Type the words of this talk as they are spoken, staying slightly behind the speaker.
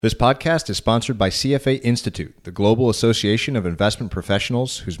This podcast is sponsored by CFA Institute, the global association of investment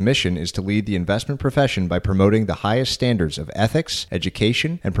professionals whose mission is to lead the investment profession by promoting the highest standards of ethics,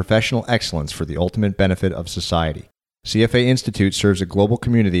 education, and professional excellence for the ultimate benefit of society. CFA Institute serves a global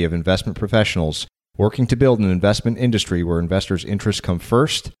community of investment professionals working to build an investment industry where investors' interests come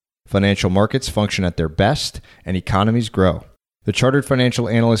first, financial markets function at their best, and economies grow. The Chartered Financial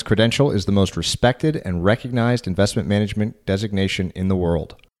Analyst credential is the most respected and recognized investment management designation in the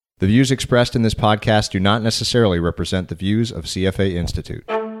world. The views expressed in this podcast do not necessarily represent the views of CFA Institute.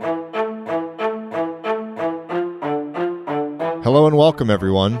 Hello and welcome,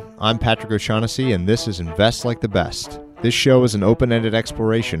 everyone. I'm Patrick O'Shaughnessy, and this is Invest Like the Best. This show is an open-ended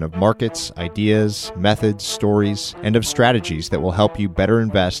exploration of markets, ideas, methods, stories, and of strategies that will help you better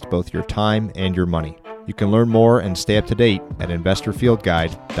invest both your time and your money. You can learn more and stay up to date at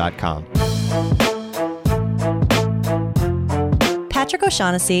investorfieldguide.com. Patrick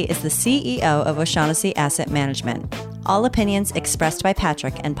O'Shaughnessy is the CEO of O'Shaughnessy Asset Management. All opinions expressed by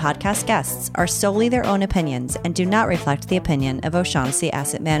Patrick and podcast guests are solely their own opinions and do not reflect the opinion of O'Shaughnessy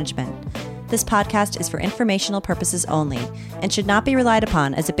Asset Management. This podcast is for informational purposes only and should not be relied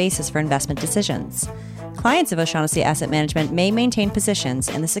upon as a basis for investment decisions. Clients of O'Shaughnessy Asset Management may maintain positions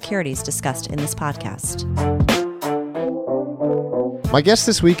in the securities discussed in this podcast. My guest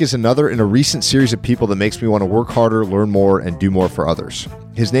this week is another in a recent series of people that makes me want to work harder, learn more, and do more for others.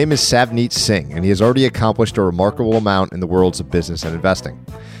 His name is Savneet Singh, and he has already accomplished a remarkable amount in the worlds of business and investing.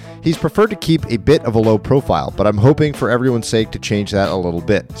 He's preferred to keep a bit of a low profile, but I'm hoping for everyone's sake to change that a little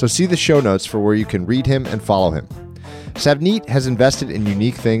bit. So see the show notes for where you can read him and follow him. Savneet has invested in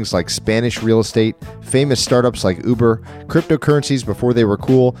unique things like Spanish real estate, famous startups like Uber, cryptocurrencies before they were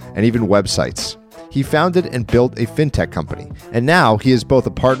cool, and even websites. He founded and built a fintech company, and now he is both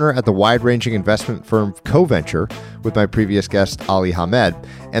a partner at the wide-ranging investment firm CoVenture with my previous guest Ali Hamed,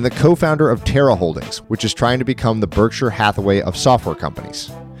 and the co-founder of Terra Holdings, which is trying to become the Berkshire Hathaway of software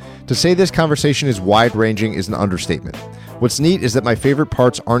companies. To say this conversation is wide-ranging is an understatement. What's neat is that my favorite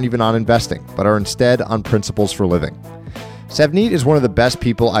parts aren't even on investing, but are instead on principles for living. Savneet is one of the best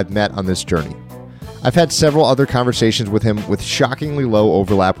people I've met on this journey. I've had several other conversations with him with shockingly low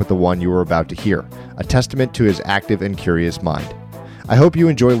overlap with the one you are about to hear, a testament to his active and curious mind. I hope you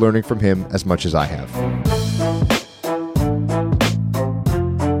enjoy learning from him as much as I have.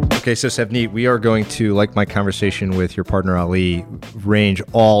 Okay, so Savneet, we are going to, like my conversation with your partner Ali, range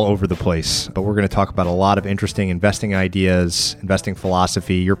all over the place, but we're going to talk about a lot of interesting investing ideas, investing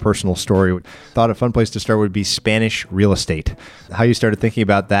philosophy, your personal story. Thought a fun place to start would be Spanish real estate. How you started thinking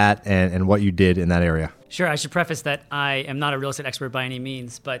about that and what you did in that area. Sure. I should preface that I am not a real estate expert by any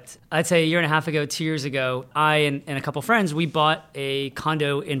means, but I'd say a year and a half ago, 2 years ago, I and a couple friends, we bought a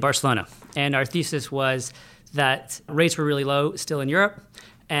condo in Barcelona. And our thesis was that rates were really low still in Europe.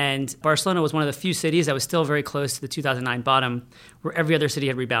 And Barcelona was one of the few cities that was still very close to the 2009 bottom, where every other city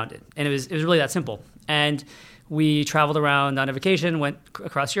had rebounded. And it was really that simple. And we traveled around on a vacation, went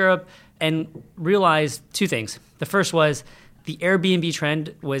across Europe, and realized two things. The first was the Airbnb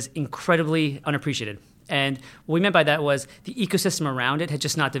trend was incredibly unappreciated. And what we meant by that was the ecosystem around it had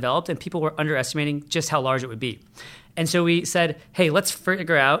just not developed, and people were underestimating just how large it would be. And so we said, hey, let's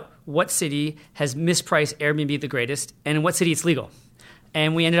figure out what city has mispriced Airbnb the greatest, and in what city it's legal.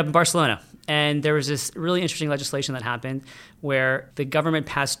 And we ended up in Barcelona. And there was this really interesting legislation that happened where the government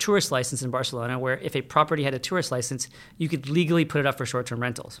passed tourist license in Barcelona, where if a property had a tourist license, you could legally put it up for short-term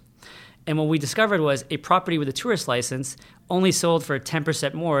rentals. And what we discovered was a property with a tourist license only sold for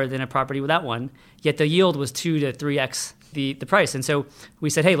 10% more than a property without one, yet the yield was 2 to 3x the price. And so we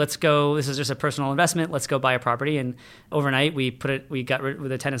said, hey, let's go, this is just a personal investment, let's go buy a property. And overnight, we got rid of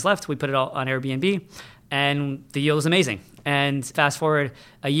the tenants left, we put it all on Airbnb, and the yield was amazing. And fast forward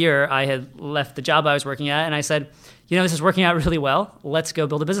a year, I had left the job I was working at, and I said, this is working out really well. Let's go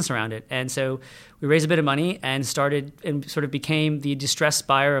build a business around it. And so we raised a bit of money and started and sort of became the distressed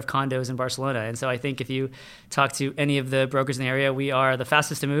buyer of condos in Barcelona. And so I think if you talk to any of the brokers in the area, we are the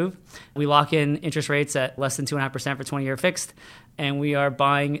fastest to move. We lock in interest rates at less than 2.5% for 20-year fixed, and we are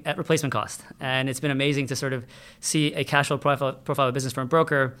buying at replacement cost. And it's been amazing to sort of see a cash flow profile of business from a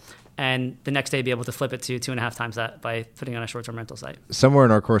broker and the next day be able to flip it to 2.5 times that by putting on a short-term rental site. Somewhere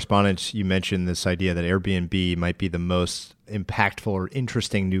in our correspondence, you mentioned this idea that Airbnb might be the most impactful or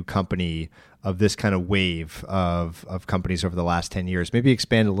interesting new company of this kind of wave of companies over the last 10 years. Maybe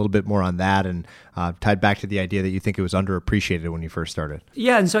expand a little bit more on that and tied back to the idea that you think it was underappreciated when you first started.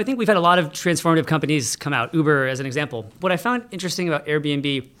 Yeah, and so I think we've had a lot of transformative companies come out, Uber as an example. What I found interesting about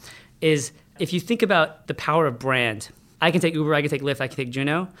Airbnb is if you think about the power of brand, I can take Uber, I can take Lyft, I can take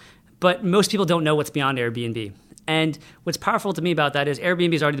Juno, but most people don't know what's beyond Airbnb. And what's powerful to me about that is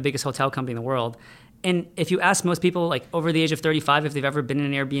Airbnb is already the biggest hotel company in the world. And if you ask most people like over the age of 35 if they've ever been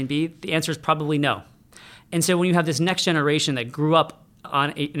in an Airbnb, the answer is probably no. And so when you have this next generation that grew up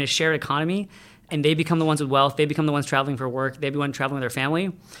in a shared economy and they become the ones with wealth, they become the ones traveling for work, they become the ones traveling with their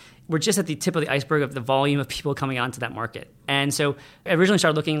family, we're just at the tip of the iceberg of the volume of people coming onto that market. And so I originally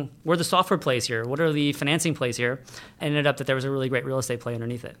started looking, where are the software plays here? What are the financing plays here? And ended up that there was a really great real estate play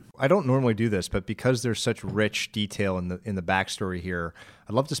underneath it. I don't normally do this, but because there's such rich detail in the backstory here,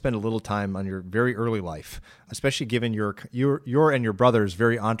 I'd love to spend a little time on your very early life, especially given your and your brother's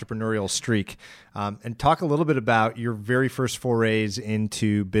very entrepreneurial streak, and talk a little bit about your very first forays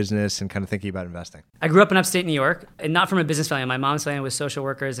into business and kind of thinking about investing. I grew up in upstate New York, and not from a business family. My mom's family was social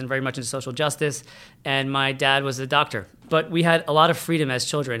workers and very much into social justice, and my dad was a doctor. But we had a lot of freedom as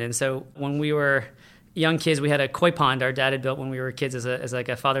children, and so when we were young kids, we had a koi pond our dad had built when we were kids as like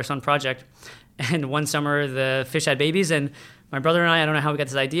a father-son project. And one summer, the fish had babies, and my brother and I don't know how we got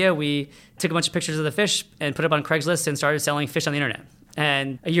this idea, we took a bunch of pictures of the fish and put it up on Craigslist and started selling fish on the internet.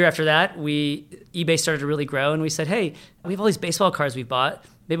 And a year after that, eBay started to really grow, and we said, hey, we have all these baseball cards we've bought.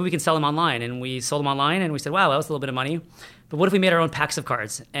 Maybe we can sell them online. And we sold them online, and we said, wow, that was a little bit of money. But what if we made our own packs of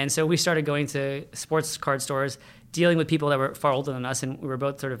cards? And so we started going to sports card stores, dealing with people that were far older than us, and we were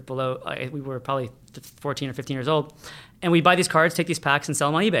both sort of below, we were probably 14 or 15 years old. And we'd buy these cards, take these packs, and sell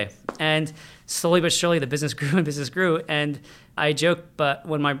them on eBay. And slowly but surely, the business grew and business grew. And I joke, but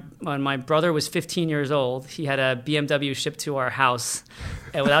when my brother was 15 years old, he had a BMW shipped to our house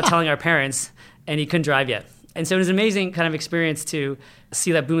without telling our parents, and he couldn't drive yet. And so it was an amazing kind of experience to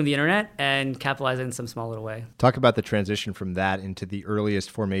see that boom of the internet and capitalize it in some small little way. Talk about the transition from that into the earliest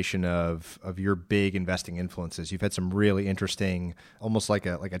formation of your big investing influences. You've had some really interesting, almost like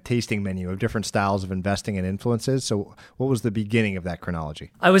a tasting menu of different styles of investing and influences. So what was the beginning of that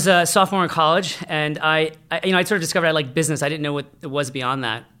chronology? I was a sophomore in college, and I sort of discovered I liked business. I didn't know what it was beyond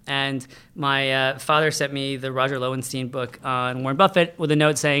that. And my father sent me the Roger Lowenstein book on Warren Buffett with a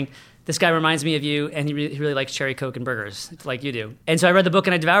note saying, this guy reminds me of you, and he really likes cherry Coke and burgers, like you do. And so I read the book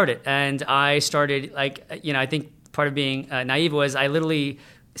and I devoured it. And I started, I think part of being naive was I literally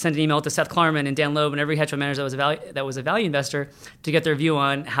sent an email to Seth Klarman and Dan Loeb and every hedge fund manager that was a value investor to get their view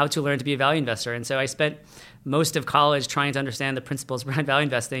on how to learn to be a value investor. And so I spent most of college trying to understand the principles behind value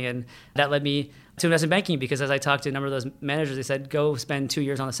investing, and that led me to investment banking, because as I talked to a number of those managers, they said, go spend 2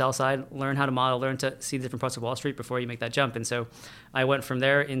 years on the sell side, learn how to model, learn to see the different parts of Wall Street before you make that jump. And so I went from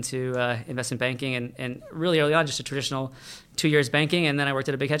there into investment banking, and really early on, just a traditional 2 years banking, and then I worked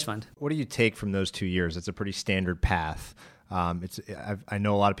at a big hedge fund. What do you take from those 2 years? It's a pretty standard path. I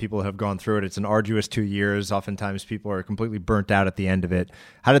know a lot of people have gone through it. It's an arduous 2 years. Oftentimes people are completely burnt out at the end of it.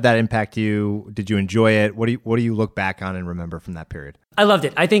 How did that impact you? Did you enjoy it? What do you look back on and remember from that period? I loved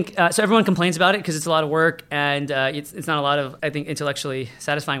it. I think, so everyone complains about it because it's a lot of work, and it's not a lot of, I think, intellectually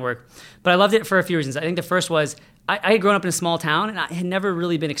satisfying work. But I loved it for a few reasons. I think the first was I had grown up in a small town, and I had never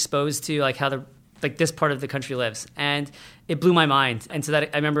really been exposed to how this part of the country lives. And it blew my mind. And so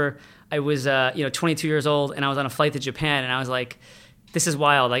that I remember I was 22 years old, and I was on a flight to Japan, and I was like, this is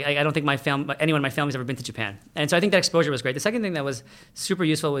wild. Like, I don't think anyone in my family's ever been to Japan. And so I think that exposure was great. The second thing that was super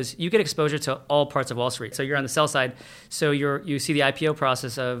useful was you get exposure to all parts of Wall Street. So you're on the sell side, so you see the IPO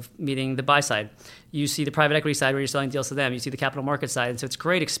process of meeting the buy side. You see the private equity side where you're selling deals to them. You see the capital market side. And so it's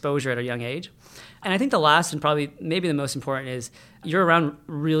great exposure at a young age. And I think the last and probably maybe the most important is you're around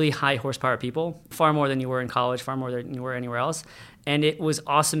really high horsepower people, far more than you were in college, far more than you were anywhere else. And it was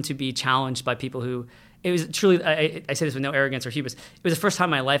awesome to be challenged by people who, it was truly, I say this with no arrogance or hubris, it was the first time in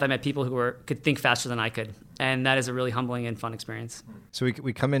my life I met people who could think faster than I could. And that is a really humbling and fun experience. So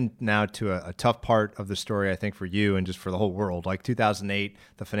we come in now to a tough part of the story, I think, for you and just for the whole world, like 2008,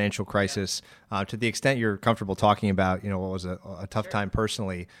 the financial crisis. To the extent you're comfortable talking about, what was a tough time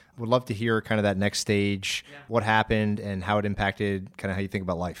personally, would love to hear kind of that next stage, what happened and how it impacted kind of how you think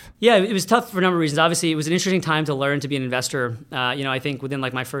about life. Yeah, it was tough for a number of reasons. Obviously, it was an interesting time to learn to be an investor. I think within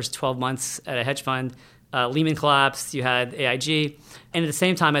my first 12 months at a hedge fund, Lehman collapsed, you had AIG, and at the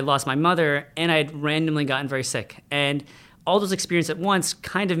same time I lost my mother, and I had randomly gotten very sick. And all those experiences at once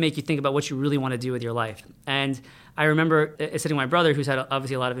kind of make you think about what you really want to do with your life. And I remember sitting with my brother, who's had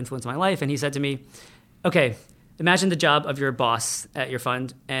obviously a lot of influence in my life, and he said to me, okay, imagine the job of your boss at your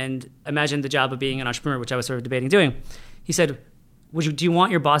fund, and imagine the job of being an entrepreneur, which I was sort of debating doing. He said, do you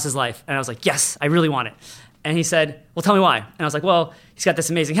want your boss's life? And I was like, yes, I really want it. And he said, well, tell me why. And I was like, well, he's got this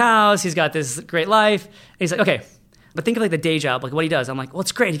amazing house. He's got this great life. And he's like, okay, but think of the day job, what he does. I'm like, well,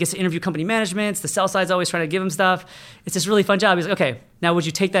 it's great. He gets to interview company managements. The sell side's always trying to give him stuff. It's this really fun job. He's like, okay, now would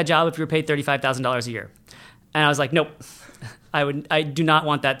you take that job if you were paid $35,000 a year? And I was like, nope, I do not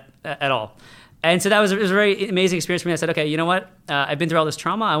want that at all. And so it was a very amazing experience for me. I said, okay, you know what? I've been through all this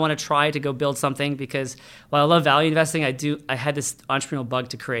trauma. I want to try to go build something because while I love value investing, I had this entrepreneurial bug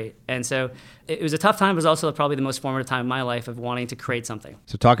to create. And so it was a tough time, but it was also probably the most formative time of my life of wanting to create something.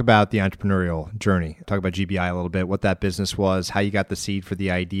 So talk about the entrepreneurial journey. Talk about GBI a little bit, what that business was, how you got the seed for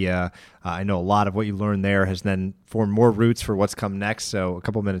the idea. I know a lot of what you learned there has then formed more roots for what's come next. So a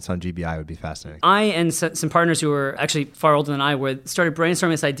couple of minutes on GBI would be fascinating. I and some partners who were actually far older than I started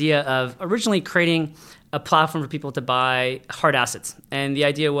brainstorming this idea of originally creating a platform for people to buy hard assets. And the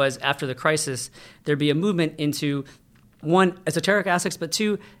idea was after the crisis, there'd be a movement into, one, esoteric assets, but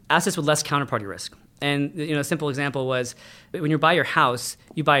two, assets with less counterparty risk. And a simple example was when you buy your house,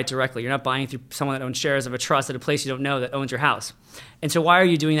 you buy it directly. You're not buying through someone that owns shares of a trust at a place you don't know that owns your house. And so why are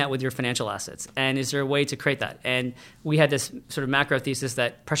you doing that with your financial assets? And is there a way to create that? And we had this sort of macro thesis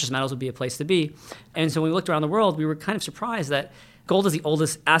that precious metals would be a place to be. And so when we looked around the world, we were kind of surprised that gold is the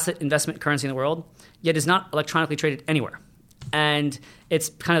oldest asset investment currency in the world, yet is not electronically traded anywhere. And it's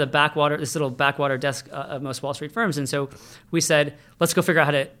kind of this little backwater desk of most Wall Street firms. And so we said, let's go figure out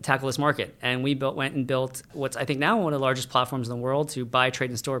how to tackle this market. And we went and built what's I think now one of the largest platforms in the world to buy,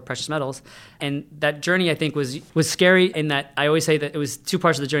 trade, and store precious metals. And that journey I think was scary in that I always say that it was two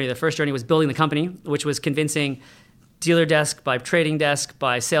parts of the journey. The first journey was building the company, which was convincing dealer desk, by trading desk,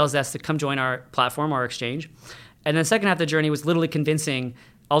 by sales desk to come join our platform, our exchange. And then the second half of the journey was literally convincing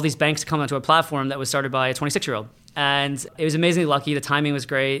all these banks to come onto a platform that was started by a 26-year-old. And it was amazingly lucky. The timing was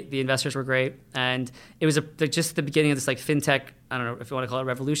great. The investors were great. And it was just the beginning of this like fintech, I don't know if you want to call it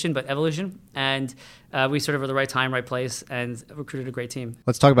revolution, but evolution. And we sort of were the right time, right place, and recruited a great team.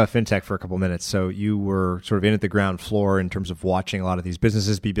 Let's talk about fintech for a couple minutes. So you were sort of in at the ground floor in terms of watching a lot of these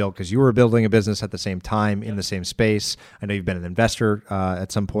businesses be built because you were building a business at the same time in the same space. I know you've been an investor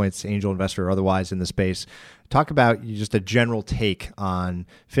at some points, angel investor or otherwise in the space. Talk about just a general take on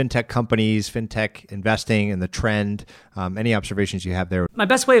fintech companies, fintech investing, and the trend. Any observations you have there? My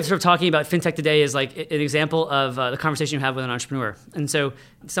best way of sort of talking about fintech today is like an example of the conversation you have with an entrepreneur. And so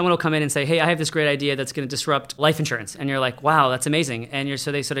someone will come in and say, hey, I have this great idea that's going to disrupt life insurance. And you're like, wow, that's amazing. And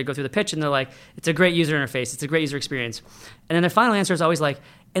so they sort of go through the pitch and they're like, it's a great user interface. It's a great user experience. And then their final answer is always like,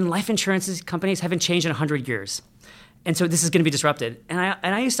 and life insurance companies haven't changed in 100 years. And so this is going to be disrupted. And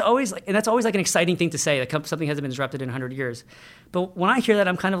I used to always, and that's always like an exciting thing to say, that something hasn't been disrupted in 100 years. But when I hear that,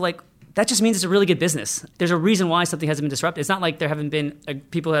 I'm kind of like, that just means it's a really good business. There's a reason why something hasn't been disrupted. It's not like there haven't been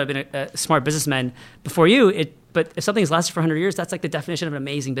people that have been smart businessmen before you. But if something's lasted for 100 years, that's like the definition of an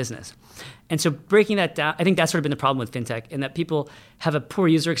amazing business. And so breaking that down, I think that's sort of been the problem with fintech, in that people have a poor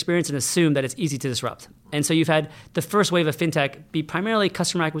user experience and assume that it's easy to disrupt. And so you've had the first wave of fintech be primarily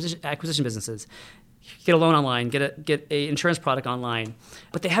customer acquisition businesses. Get a loan online, get a insurance product online,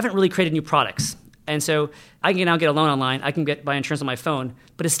 but they haven't really created new products. And so I can now get a loan online, I can buy insurance on my phone,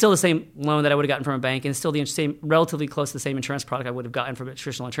 but it's still the same loan that I would have gotten from a bank, and it's still the same, relatively close to the same insurance product I would have gotten from a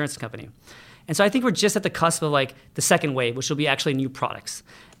traditional insurance company. And so I think we're just at the cusp of like the second wave, which will be actually new products.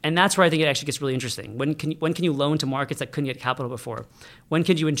 And that's where I think it actually gets really interesting. When can you loan to markets that couldn't get capital before? When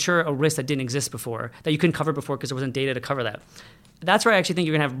could you insure a risk that didn't exist before, that you couldn't cover before because there wasn't data to cover that? That's where I actually think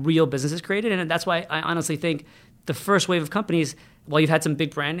you're going to have real businesses created. And that's why I honestly think the first wave of companies, while you've had some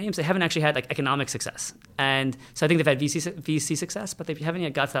big brand names, they haven't actually had like economic success. And so I think they've had VC success, but they haven't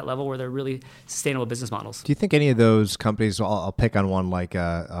yet got to that level where they're really sustainable business models. Do you think any of those companies, I'll pick on one like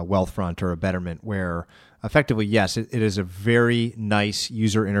a Wealthfront or a Betterment, where effectively, yes, it is a very nice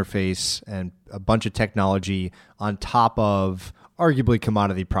user interface and a bunch of technology on top of arguably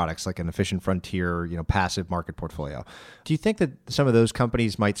commodity products like an efficient frontier, passive market portfolio. Do you think that some of those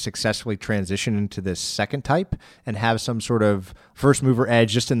companies might successfully transition into this second type and have some sort of first mover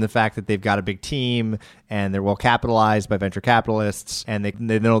edge just in the fact that they've got a big team and they're well capitalized by venture capitalists and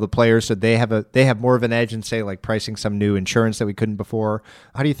they know the players, so they have more of an edge in, say, like pricing some new insurance that we couldn't before?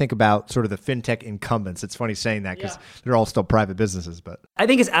 How do you think about sort of the fintech incumbents? It's funny saying that because they're all still private businesses, but I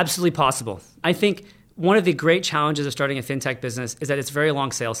think it's absolutely possible. I think one of the great challenges of starting a fintech business is that it's a very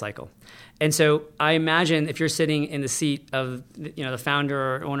long sales cycle. And so I imagine if you're sitting in the seat of the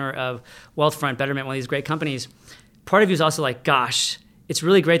founder or owner of Wealthfront, Betterment, one of these great companies, part of you is also like, gosh, it's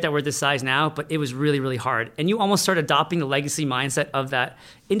really great that we're this size now, but it was really, really hard. And you almost start adopting the legacy mindset of that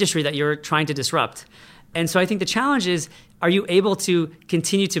industry that you're trying to disrupt. And so I think the challenge is, are you able to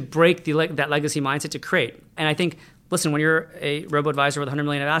continue to break that legacy mindset to create? And I think, listen, when you're a robo-advisor with 100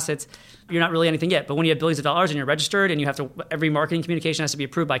 million of assets, you're not really anything yet. But when you have billions of dollars and you're registered and you have to, every marketing communication has to be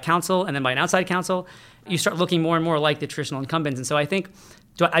approved by counsel and then by an outside counsel, you start looking more and more like the traditional incumbents. And so I think,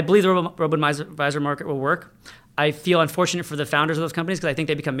 I believe the robo-advisor market will work. I feel unfortunate for the founders of those companies because I think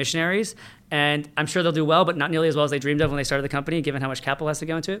they become missionaries. And I'm sure they'll do well, but not nearly as well as they dreamed of when they started the company, given how much capital has to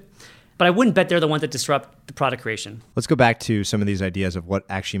go into it. but I wouldn't bet they're the ones that disrupt the product creation. Let's go back to some of these ideas of what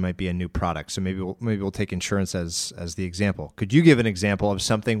actually might be a new product. So maybe we'll take insurance as the example. Could you give an example of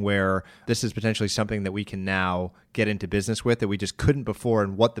something where this is potentially something that we can now get into business with that we just couldn't before,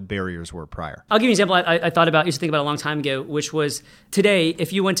 and what the barriers were prior? I'll give you an example I used to think about a long time ago, which was today,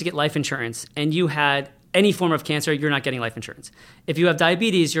 if you went to get life insurance and you had any form of cancer, you're not getting life insurance. If you have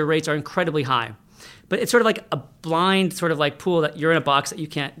diabetes, your rates are incredibly high. But it's sort of like a blind sort of like pool that you're in a box that you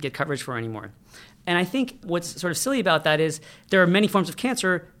can't get coverage for anymore. And I think what's sort of silly about that is there are many forms of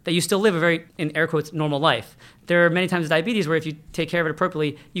cancer that you still live a very, in air quotes, normal life. There are many times diabetes where if you take care of it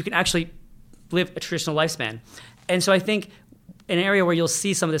appropriately, you can actually live a traditional lifespan. And so I think an area where you'll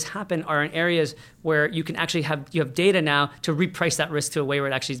see some of this happen are in areas where you can actually have data now to reprice that risk to a way where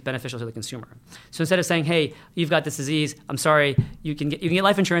it actually is beneficial to the consumer. So instead of saying, hey, you've got this disease, I'm sorry, you can get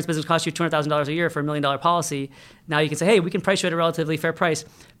life insurance, but it costs you $200,000 a year for $1 million policy. Now you can say, hey, we can price you at a relatively fair price,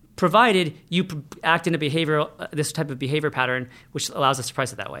 provided you act in this type of behavior pattern, which allows us to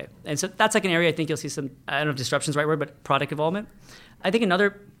price it that way. And so that's like an area I think you'll see some, I don't know if disruption is the right word, but product involvement. I think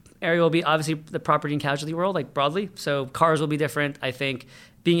another area will be obviously the property and casualty world, like broadly. So cars will be different. I think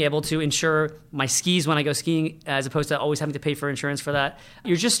being able to insure my skis when I go skiing, as opposed to always having to pay for insurance for that.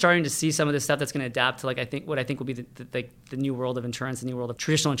 You're just starting to see some of this stuff that's going to adapt to what I think will be the new world of insurance, the new world of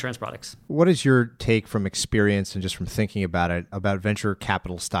traditional insurance products. What is your take from experience and just from thinking about it, about venture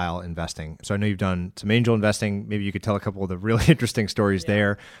capital style investing? So I know you've done some angel investing. Maybe you could tell a couple of the really interesting stories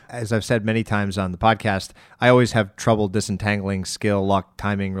there. As I've said many times on the podcast, I always have trouble disentangling skill, luck,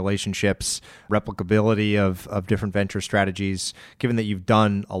 timing, relationships, replicability of different venture strategies. Given that you've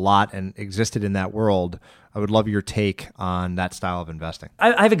done a lot and existed in that world, I would love your take on that style of investing.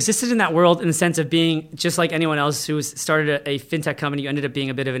 I've existed in that world in the sense of being just like anyone else who started a fintech company. You ended up being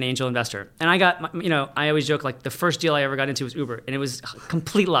a bit of an angel investor. And I got, I always joke, like the first deal I ever got into was Uber, and it was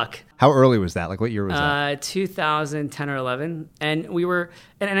complete luck. How early was that? Like what year was that? 2010 or 11. And we were,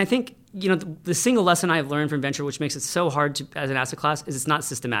 and I think, the single lesson I've learned from venture, which makes it so hard as an asset class, is it's not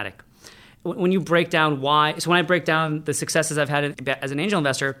systematic. When you break down when I break down the successes I've had as an angel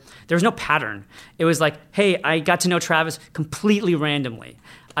investor, there was no pattern. It was like, hey, I got to know Travis completely randomly.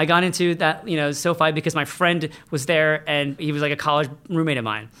 I got into that, SoFi because my friend was there and he was like a college roommate of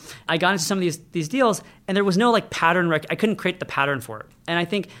mine. I got into some of these deals and there was no like pattern. I couldn't create the pattern for it. And I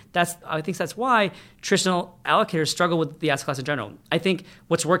think that's why traditional allocators struggle with the asset class in general. I think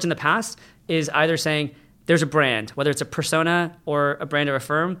what's worked in the past is either saying, there's a brand, whether it's a persona or a brand or a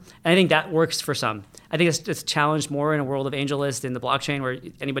firm. And I think that works for some. I think it's challenged more in a world of AngelList in the blockchain where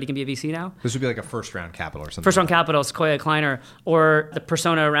anybody can be a VC now. This would be like a first round capital or something. First round capital, Sequoia, Kleiner, or the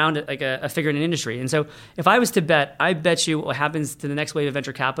persona around it, like a figure in an industry. And so if I was to bet, I bet you what happens to the next wave of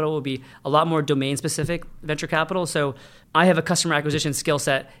venture capital will be a lot more domain specific venture capital. So I have a customer acquisition skill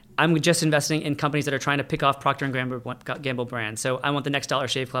set. I'm just investing in companies that are trying to pick off Procter & Gamble brands. So I want the next Dollar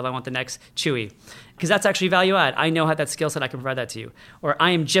Shave Club. I want the next Chewy. Because that's actually value add. I know how that skill set, I can provide that to you. Or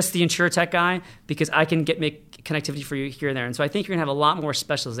I am just the InsurTech guy because I can make connectivity for you here and there. And so I think you're going to have a lot more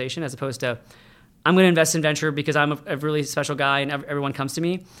specialization as opposed to I'm going to invest in venture because I'm a really special guy and everyone comes to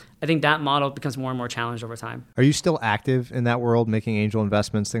me. I think that model becomes more and more challenged over time. Are you still active in that world, making angel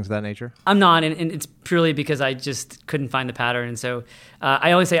investments, things of that nature? I'm not, and it's purely because I just couldn't find the pattern. And so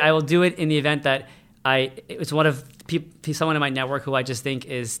I always say I will do it in the event that it's one of someone in my network who I just think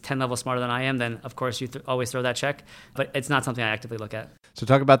is 10 levels smarter than I am, then of course you always throw that check. But it's not something I actively look at. So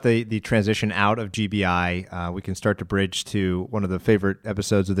talk about the transition out of GBI. We can start to bridge to one of the favorite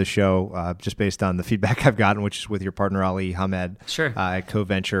episodes of the show, just based on the feedback I've gotten, which is with your partner, Ali Hamed, sure. At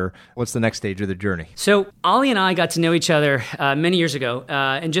CoVenture. What's the next stage of the journey? So Ali and I got to know each other many years ago,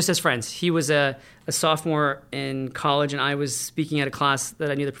 and just as friends. He was a sophomore in college, and I was speaking at a class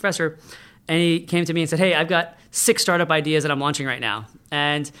that I knew the professor. And he came to me and said, hey, I've got 6 startup ideas that I'm launching right now.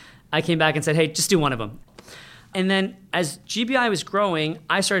 And I came back and said, hey, just do one of them. And then as GBI was growing,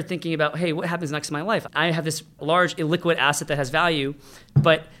 I started thinking about, hey, what happens next in my life? I have this large illiquid asset that has value,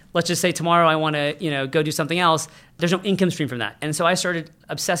 but let's just say tomorrow I want to, go do something else. There's no income stream from that. And so I started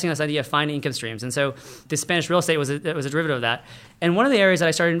obsessing on this idea of finding income streams. And so the Spanish real estate was a derivative of that. And one of the areas that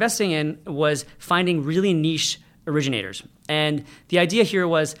I started investing in was finding really niche originators. And the idea here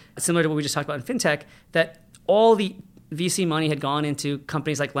was similar to what we just talked about in fintech, that all the VC money had gone into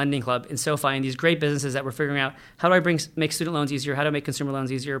companies like Lending Club and SoFi and these great businesses that were figuring out how do I make student loans easier, how do I make consumer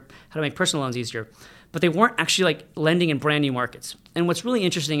loans easier, how do I make personal loans easier. But they weren't actually like lending in brand new markets. And what's really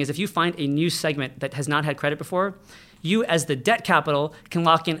interesting is if you find a new segment that has not had credit before, you as the debt capital can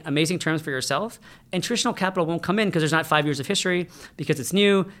lock in amazing terms for yourself, and traditional capital won't come in because there's not 5 years of history, because it's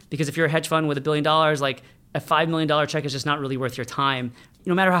new, because if you're a hedge fund with $1 billion, like a $5 million check is just not really worth your time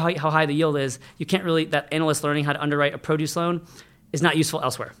no matter how high the yield is, you can't really, that analyst learning how to underwrite a produce loan is not useful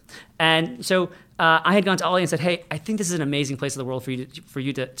elsewhere. And so I had gone to Ollie and said, hey, I think this is an amazing place in the world for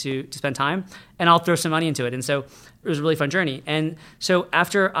you to spend time, and I'll throw some money into it. And so it was a really fun journey. And so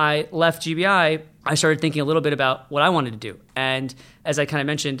after I left GBI, I started thinking a little bit about what I wanted to do. And as I kind of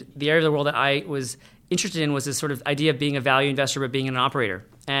mentioned, the area of the world that I was interested in was this sort of idea of being a value investor but being an operator.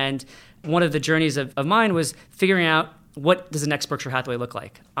 And one of the journeys of mine was figuring out, what does the next Berkshire Hathaway look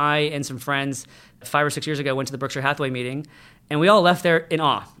like? I and some friends 5 or 6 years ago went to the Berkshire Hathaway meeting, and we all left there in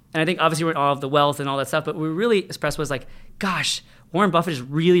awe. And I think obviously we're in awe of the wealth and all that stuff, but what we were really expressed was like, gosh, Warren Buffett is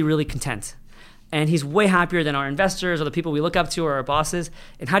really, really content. And he's way happier than our investors or the people we look up to or our bosses.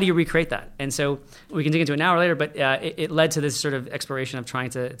 And how do you recreate that? And so we can dig into it now or later, but it led to this sort of exploration of trying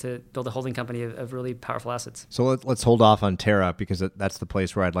to build a holding company of really powerful assets. So let's hold off on Terra, because that's the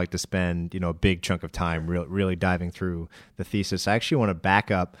place where I'd like to spend a big chunk of time really diving through the thesis. I actually want to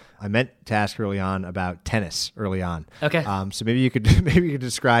back up. I meant to ask early on about tennis early on. Okay. So maybe you could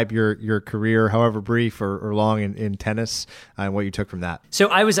describe your career, however brief or long, in tennis and what you took from that. So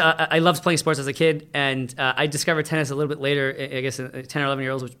I loved playing sports as a kid, and I discovered tennis a little bit later, I guess 10 or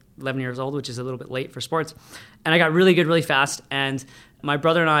 11 years old, which is a little bit late for sports. And I got really good really fast, and my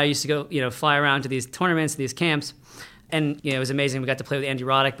brother and I used to go, fly around to these tournaments, these camps, and it was amazing. We got to play with Andy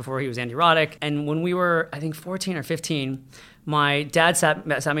Roddick before he was Andy Roddick. And when we were, I think, 14 or 15, my dad sat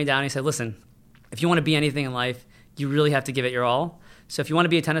me down and he said, listen, if you want to be anything in life, you really have to give it your all. So if you want to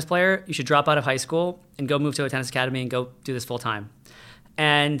be a tennis player, you should drop out of high school and go move to a tennis academy and go do this full time.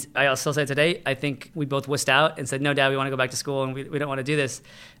 And I'll still say today, I think we both wussed out and said, no, Dad, we want to go back to school and we don't want to do this.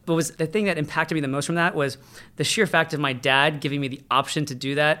 But the thing that impacted me the most from that was the sheer fact of my dad giving me the option to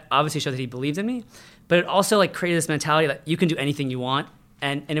do that obviously showed that he believed in me. But it also created this mentality that you can do anything you want.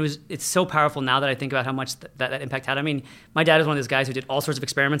 And it's so powerful now that I think about how much that impact had. I mean, my dad was one of those guys who did all sorts of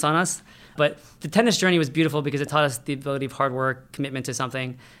experiments on us. But the tennis journey was beautiful because it taught us the ability of hard work, commitment to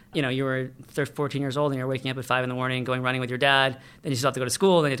something. You were 14 years old and you're waking up at 5 a.m, going running with your dad. Then you still have to go to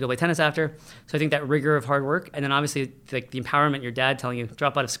school. Then you have to go play tennis after. So I think that rigor of hard work, and then obviously the empowerment, your dad telling you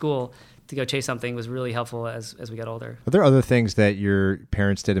drop out of school to go chase something, was really helpful as we got older. Are there other things that your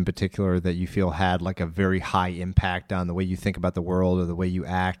parents did in particular that you feel had a very high impact on the way you think about the world or the way you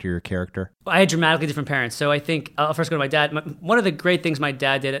act or your character? I had dramatically different parents. So I think I'll first go to my dad. One of the great things my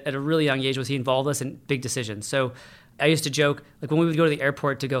dad did at a really young age was he involved us in big decisions. So I used to joke, when we would go to the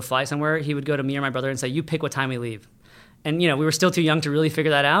airport to go fly somewhere, he would go to me or my brother and say, you pick what time we leave. And, we were still too young to really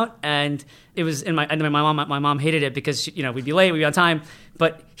figure that out. And it was my mom hated it because, we'd be late, we'd be on time,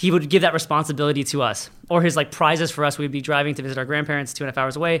 but he would give that responsibility to us. Or his prizes for us, we'd be driving to visit our grandparents 2.5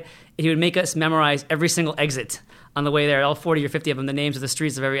 hours away. He would make us memorize every single exit on the way there, all 40 or 50 of them, the names of the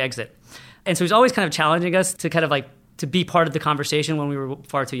streets of every exit. And so he was always kind of challenging us to to be part of the conversation when we were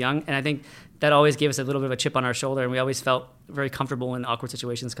far too young. And I think that always gave us a little bit of a chip on our shoulder, and we always felt very comfortable in awkward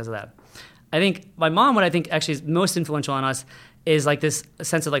situations because of that. I think my mom, what I think actually is most influential on us is this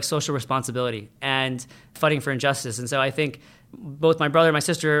sense of social responsibility and fighting for injustice. And so I think both my brother and my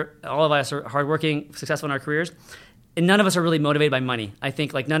sister, all of us are hardworking, successful in our careers. And none of us are really motivated by money. I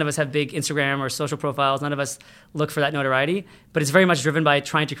think none of us have big Instagram or social profiles. None of us look for that notoriety. But it's very much driven by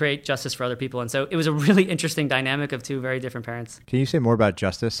trying to create justice for other people. And so it was a really interesting dynamic of two very different parents. Can you say more about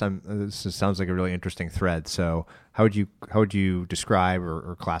justice? This sounds like a really interesting thread. So how would you describe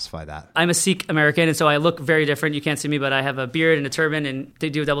or classify that? I'm a Sikh American, and so I look very different. You can't see me, but I have a beard and a turban, and they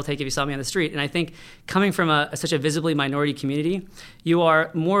do a double take if you saw me on the street. And I think coming from such a visibly minority community, you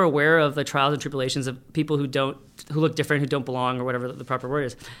are more aware of the trials and tribulations of people who look different, who don't belong, or whatever the proper word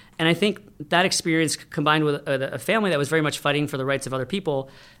is. And I think that experience, combined with a family that was very much fighting for the rights of other people,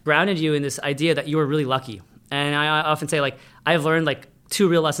 grounded you in this idea that you were really lucky. And I often say, I've learned 2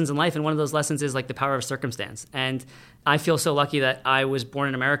 real lessons in life, and one of those lessons is the power of circumstance. And I feel so lucky that I was born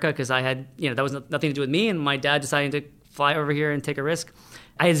in America because I had, that was nothing to do with me, and my dad deciding to fly over here and take a risk.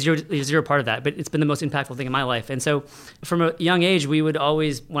 I had zero part of that, but it's been the most impactful thing in my life. And so from a young age, we would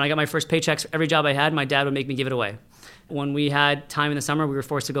always, when I got my first paychecks, every job I had, my dad would make me give it away. When we had time in the summer, we were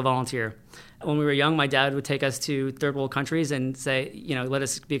forced to go volunteer. When we were young, my dad would take us to third world countries and say, let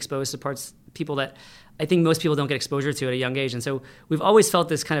us be exposed to people that I think most people don't get exposure to at a young age. And so we've always felt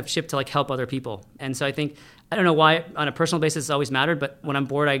this kind of chip to help other people. And so I think, I don't know why on a personal basis it's always mattered, but when I'm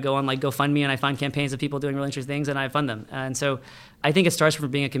bored, I go on GoFundMe and I find campaigns of people doing really interesting things and I fund them. And so I think it starts from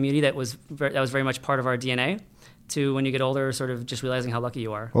being a community that was very much part of our DNA, to when you get older, sort of just realizing how lucky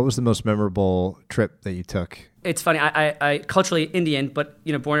you are. What was the most memorable trip that you took? It's funny, I culturally Indian, but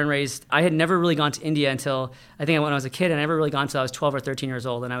born and raised. I had never really gone to India until, I think when I was a kid, and I never really gone until I was 12 or 13 years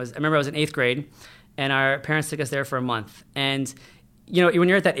old. And I remember I was in 8th grade, and our parents took us there for a month. And when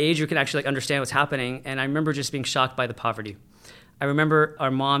you're at that age, you can actually understand what's happening. And I remember just being shocked by the poverty. I remember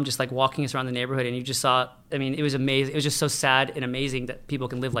our mom just walking us around the neighborhood, and you just saw, it was amazing. It was just so sad and amazing that people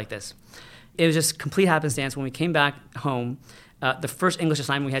can live like this. It was just complete happenstance. When we came back home, the first English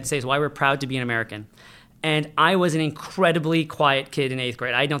assignment we had to say is why we're proud to be an American. And I was an incredibly quiet kid in 8th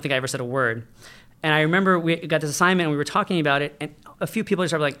grade. I don't think I ever said a word. And I remember we got this assignment and we were talking about it, and a few people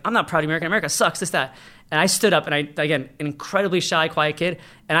just started I'm not proud of America. America sucks, this, that. And I stood up, and again, an incredibly shy, quiet kid,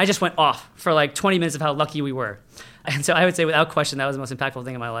 and I just went off for 20 minutes of how lucky we were. And so I would say without question, that was the most impactful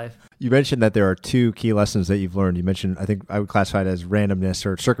thing in my life. You mentioned that there are 2 key lessons that you've learned. You mentioned, I think I would classify it as randomness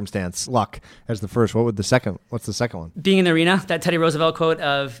or circumstance, luck as the first. What's the second one? Being in the arena, that Teddy Roosevelt quote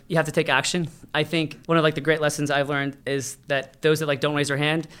of you have to take action. I think one of the great lessons I've learned is that those that don't raise their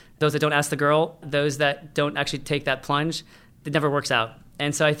hand, those that don't ask the girl, those that don't actually take that plunge, it never works out.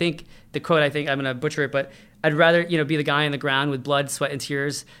 And so I think the quote, I'm going to butcher it, but I'd rather, be the guy on the ground with blood, sweat, and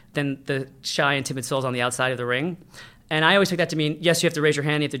tears than the shy and timid souls on the outside of the ring. And I always took that to mean, yes, you have to raise your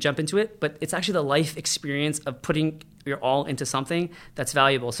hand, you have to jump into it, but it's actually the life experience of putting your all into something that's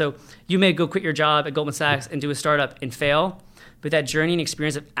valuable. So you may go quit your job at Goldman Sachs and do a startup and fail, but that journey and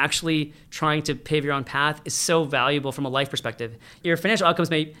experience of actually trying to pave your own path is so valuable from a life perspective. Your financial outcomes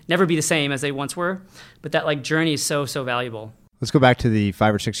may never be the same as they once were, but that journey is so, so valuable. Let's go back to the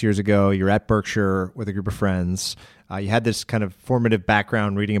 5 or 6 years ago. You're at Berkshire with a group of friends. You had this kind of formative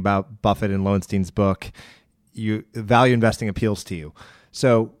background reading about Buffett and Lowenstein's book. Value investing appeals to you.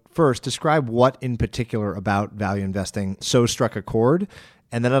 So first, describe what in particular about value investing so struck a chord.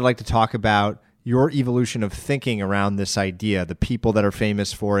 And then I'd like to talk about your evolution of thinking around this idea, the people that are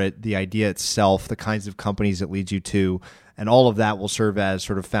famous for it, the idea itself, the kinds of companies it leads you to, and all of that will serve as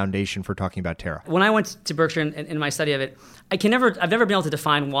sort of foundation for talking about Terra. When I went to Berkshire in my study of it, I've never been able to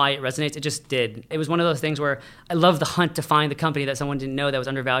define why it resonates. It just did. It was one of those things where I love the hunt to find the company that someone didn't know that was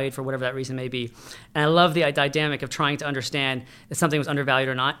undervalued for whatever that reason may be. And I love the dynamic of trying to understand if something was undervalued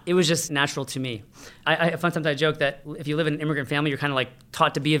or not. It was just natural to me. Sometimes I joke that if you live in an immigrant family, you're kind of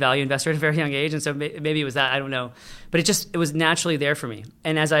taught to be a value investor at a very young age. And so maybe it was that, I don't know. But it was naturally there for me.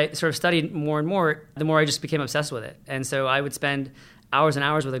 And as I sort of studied more and more, the more I just became obsessed with it. And so I would spend hours and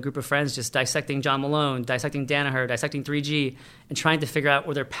hours with a group of friends just dissecting John Malone, dissecting Danaher, dissecting 3G, and trying to figure out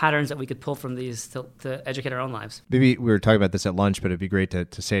were there patterns that we could pull from these to educate our own lives. Maybe we were talking about this at lunch, but it'd be great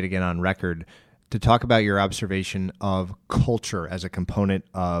to say it again on record, to talk about your observation of culture as a component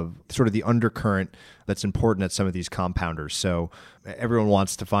of sort of the undercurrent that's important at some of these compounders. So everyone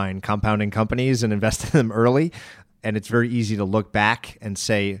wants to find compounding companies and invest in them early. And it's very easy to look back and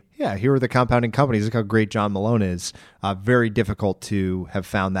say, yeah, here are the compounding companies. Look how great John Malone is. Very difficult to have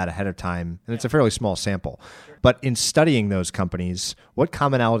found that ahead of time. And it's a fairly small sample. But in studying those companies, what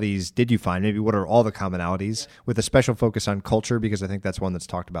commonalities did you find? Maybe what are all the commonalities with a special focus on culture? Because I think that's one that's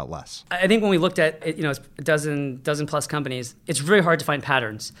talked about less. I think when we looked at a dozen plus companies, it's very hard to find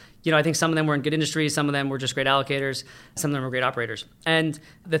patterns. I think some of them were in good industries, some of them were just great allocators, some of them were great operators. And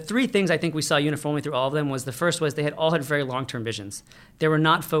the 3 things I think we saw uniformly through all of them was the first was they all had very long-term visions. They were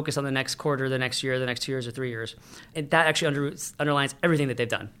not focused on the next quarter, the next year, the next 2 years or 3 years. And that actually underlines everything that they've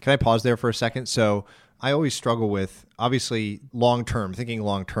done. Can I pause there for a second? So I always struggle with, obviously, thinking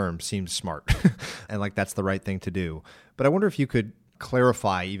long-term seems smart and that's the right thing to do. But I wonder if you could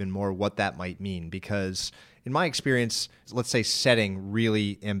clarify even more what that might mean, because in my experience, let's say setting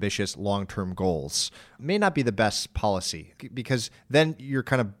really ambitious long-term goals may not be the best policy, because then you're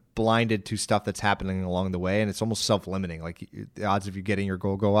kind of blinded to stuff that's happening along the way, and it's almost self-limiting. The odds of you getting your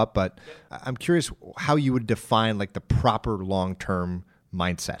goal go up. But I'm curious how you would define the proper long-term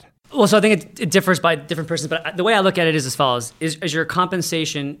mindset. Well, so I think it differs by different persons, but the way I look at it is as follows. Is your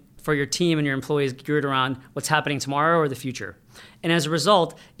compensation for your team and your employees geared around what's happening tomorrow or the future? And as a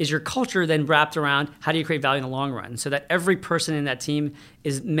result, is your culture then wrapped around how do you create value in the long run, so that every person in that team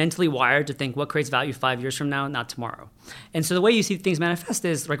is mentally wired to think what creates value 5 years from now, not tomorrow. And so the way you see things manifest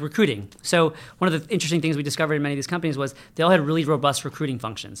is recruiting. So one of the interesting things we discovered in many of these companies was they all had really robust recruiting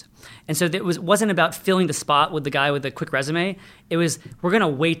functions. And so it wasn't about filling the spot with the guy with the quick resume. It was, we're going to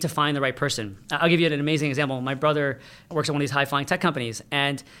wait to find the right person. I'll give you an amazing example. My brother works at one of these high-flying tech companies,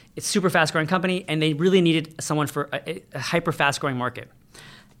 and it's a super fast-growing company, and they really needed someone for a hyper-fast-growing market.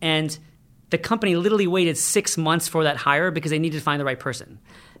 And the company literally waited 6 months for that hire because they needed to find the right person.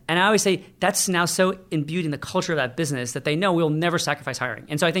 And I always say that's now so imbued in the culture of that business that they know we'll never sacrifice hiring.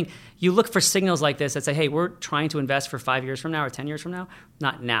 And so I think you look for signals like this that say, hey, we're trying to invest for 5 years from now or 10 years from now,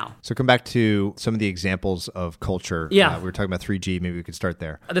 not now. So come back to some of the examples of culture. Yeah. We were talking about 3G. Maybe we could start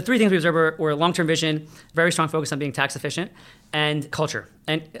there. The 3 things we observed were long-term vision, very strong focus on being tax efficient, and culture.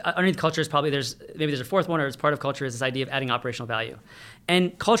 And underneath culture is probably there's a fourth one, or it's part of culture is this idea of adding operational value.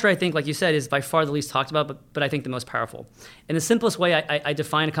 And culture, I think, like you said, is by far the least talked about, but I think the most powerful. And the simplest way I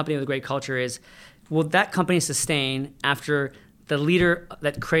define a company with a great culture is, will that company sustain after the leader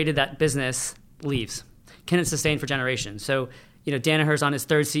that created that business leaves? Can it sustain for generations? So, Danaher's on his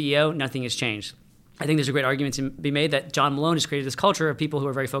third CEO, nothing has changed. I think there's a great argument to be made that John Malone has created this culture of people who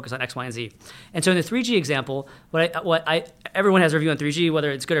are very focused on X, Y, and Z. And so in the 3G example, everyone has a review on 3G, whether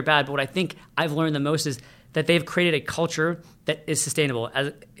it's good or bad, but what I think I've learned the most is that they've created a culture that is sustainable.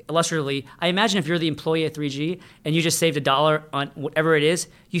 As illustratively, I imagine if you're the employee at 3G and you just saved $1 on whatever it is,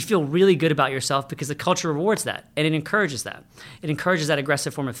 you feel really good about yourself because the culture rewards that and it encourages that. It encourages that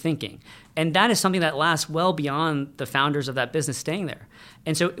aggressive form of thinking. And that is something that lasts well beyond the founders of that business staying there.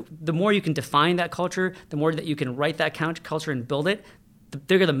 And so the more you can define that culture, the more that you can write that culture and build it, the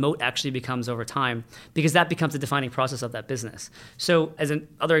bigger the moat actually becomes over time, because that becomes the defining process of that business. So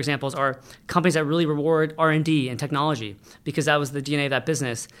other examples are companies that really reward R&D and technology, because that was the DNA of that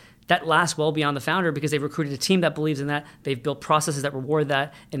business. That lasts well beyond the founder because they've recruited a team that believes in that, they've built processes that reward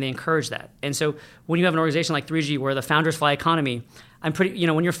that, and they encourage that. And so when you have an organization like 3G where the founders fly economy,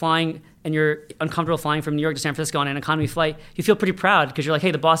 when you're flying and you're uncomfortable flying from New York to San Francisco on an economy flight, you feel pretty proud because you're like,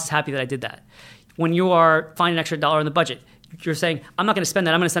 hey, the boss is happy that I did that. When you are finding an extra $1 in the budget, you're saying, I'm not going to spend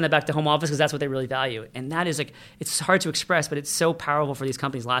that. I'm going to send it back to home office because that's what they really value. And that is it's hard to express, but it's so powerful for these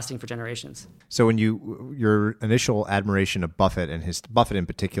companies lasting for generations. So when your initial admiration of Buffett in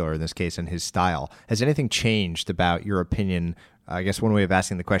particular in this case and his style, has anything changed about your opinion? I guess one way of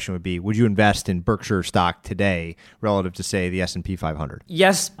asking the question would be, would you invest in Berkshire stock today relative to, say, the S&P 500?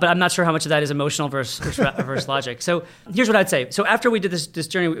 Yes, but I'm not sure how much of that is emotional versus logic. So here's what I'd say. So after we did this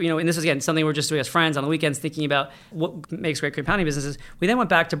journey, and this is, again, something we're just doing as friends on the weekends, thinking about what makes great compounding businesses, we then went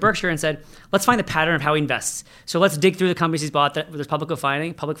back to Berkshire and said, let's find the pattern of how he invests. So let's dig through the companies he's bought that there's public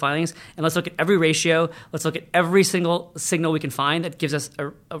filings, and let's look at every ratio. Let's look at every single signal we can find that gives us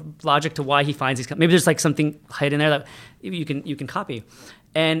a logic to why he finds these companies. Maybe there's something hidden there that you can copy.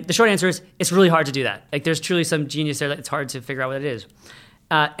 And the short answer is it's really hard to do that. There's truly some genius there that it's hard to figure out what it is.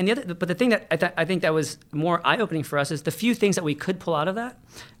 But the thing that I think that was more eye-opening for us is the few things that we could pull out of that.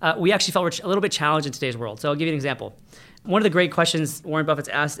 We actually felt we're a little bit challenged in today's world. So I'll give you an example. One of the great questions Warren Buffett's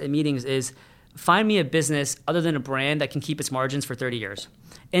asked at meetings is, find me a business other than a brand that can keep its margins for 30 years.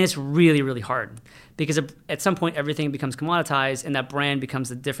 And it's really, really hard because at some point everything becomes commoditized and that brand becomes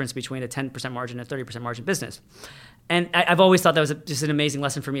the difference between a 10% margin and a 30% margin business. And I've always thought that was just an amazing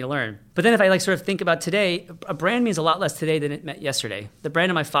lesson for me to learn. But then if I sort of think about today, a brand means a lot less today than it meant yesterday. The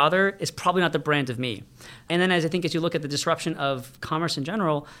brand of my father is probably not the brand of me. And then as you look at the disruption of commerce in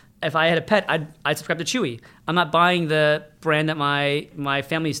general, if I had a pet, I'd subscribe to Chewy. I'm not buying the brand that my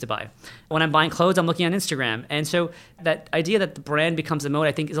family used to buy. When I'm buying clothes, I'm looking on Instagram. And so that idea that the brand becomes the mode,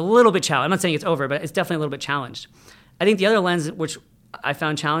 I think, is a little bit challenged. I'm not saying it's over, but it's definitely a little bit challenged. I think the other lens, which I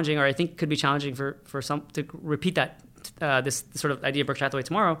found challenging, or I think could be challenging for some to repeat that this sort of idea of Berkshire Hathaway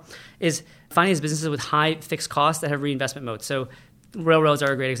tomorrow, is finding these businesses with high fixed costs that have reinvestment modes. So railroads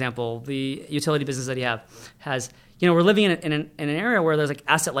are a great example. The utility business that he has, we're living in an area where there's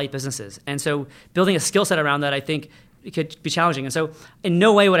asset light businesses, and so building a skill set around that, I think, it could be challenging. And so in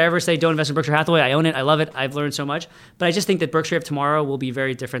no way would I ever say don't invest in Berkshire Hathaway. I own it. I love it. I've learned so much. But I just think that Berkshire of tomorrow will be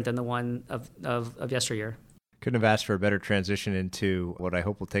very different than the one of yesteryear. Couldn't have asked for a better transition into what I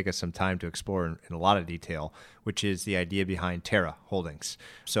hope will take us some time to explore in a lot of detail, which is the idea behind Terra Holdings.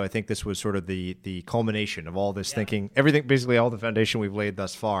 So I think this was sort of the culmination of all this thinking. Everything, basically all the foundation we've laid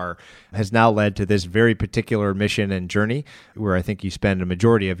thus far has now led to this very particular mission and journey where I think you spend a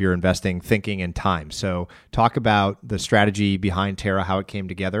majority of your investing, thinking, and time. So talk about the strategy behind Terra, how it came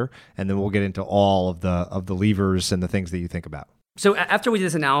together, and then we'll get into all of the levers and the things that you think about. So after we did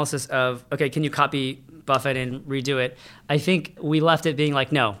this analysis of, okay, can you copy Buffett and redo it, I think we left it being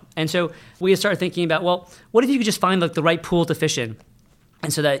no. And so we started thinking about, well, what if you could just find the right pool to fish in,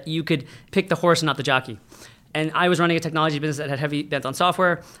 and so that you could pick the horse and not the jockey. And I was running a technology business that had heavy bent on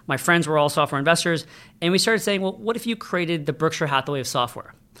software. My friends were all software investors. And we started saying, well, what if you created the Berkshire Hathaway of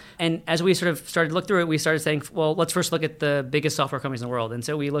software? And as we sort of started to look through it, we started saying, well, let's first look at the biggest software companies in the world. And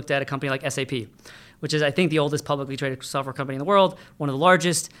so we looked at a company like SAP, which is, I think, the oldest publicly traded software company in the world, one of the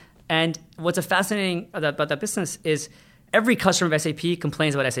largest. And what's fascinating about that business is every customer of SAP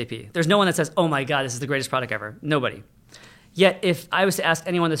complains about SAP. There's no one that says, oh my God, this is the greatest product ever. Nobody. Yet if I was to ask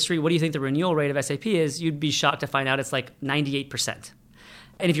anyone on the street, what do you think the renewal rate of SAP is, you'd be shocked to find out it's 98%.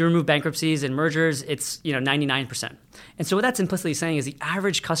 And if you remove bankruptcies and mergers, it's 99%. And so what that's implicitly saying is the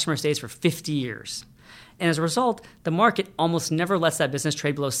average customer stays for 50 years. And as a result, the market almost never lets that business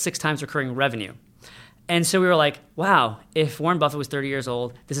trade below 6 times recurring revenue. And so we were like, wow, if Warren Buffett was 30 years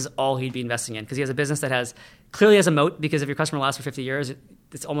old, this is all he'd be investing in, because he has a business that clearly has a moat, because if your customer lasts for 50 years,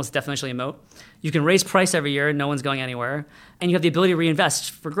 it's almost definitionally a moat. You can raise price every year, no one's going anywhere, and you have the ability to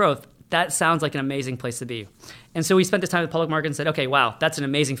reinvest for growth. That sounds like an amazing place to be. And so we spent this time with the public market and said, okay, wow, that's an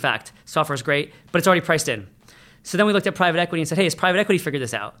amazing fact. Software is great, but it's already priced in. So then we looked at private equity and said, hey, has private equity figured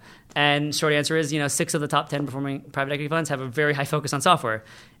this out? And short answer is, 6 of the top 10 performing private equity funds have a very high focus on software.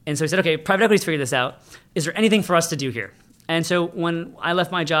 And so we said, okay, private equity's figured this out. Is there anything for us to do here? And so when I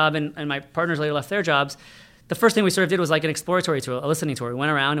left my job and my partners later left their jobs, the first thing we sort of did was like an exploratory tour, a listening tour. We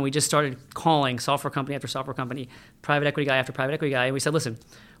went around and we just started calling software company after software company, private equity guy after private equity guy. And we said, listen,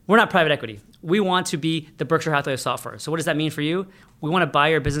 we're not private equity. We want to be the Berkshire Hathaway of software. So what does that mean for you? We want to buy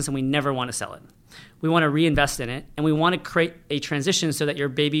your business and we never want to sell it. We want to reinvest in it, and we want to create a transition so that your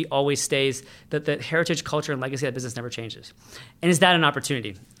baby always stays, that the heritage, culture, and legacy of that business never changes. And is that an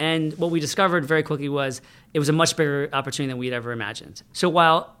opportunity? And what we discovered very quickly was it was a much bigger opportunity than we'd ever imagined. So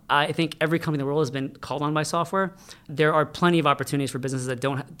while I think every company in the world has been called on by software, there are plenty of opportunities for businesses that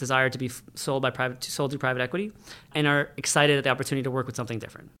don't desire to be sold through private equity and are excited at the opportunity to work with something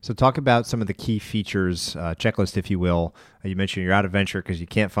different. So talk about some of the key features, checklist, if you will. You mentioned you're out of venture because you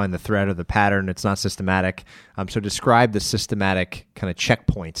can't find the thread or the pattern. It's not systematic. So describe the systematic kind of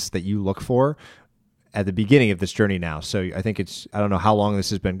checkpoints that you look for at the beginning of this journey now. So I think I don't know how long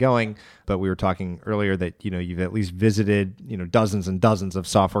this has been going, but we were talking earlier that, you've at least visited, dozens and dozens of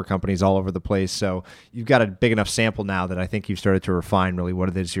software companies all over the place. So you've got a big enough sample now that I think you've started to refine really what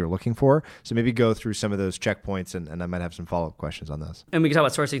it is you're looking for. So maybe go through some of those checkpoints, and I might have some follow-up questions on those. And we can talk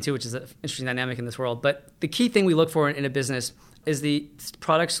about sourcing too, which is an interesting dynamic in this world. But the key thing we look for in a business is the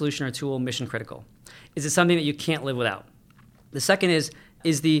product, solution, or tool mission critical. Is it something that you can't live without? The second is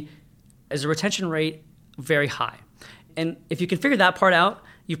the retention rate very high? And if you can figure that part out,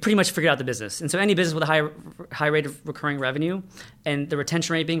 you've pretty much figured out the business. And so any business with a high rate of recurring revenue and the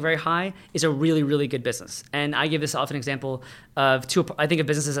retention rate being very high is a really, really good business. And I give this often example of I think of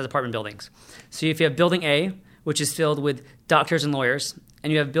businesses as apartment buildings. So if you have building A, which is filled with doctors and lawyers,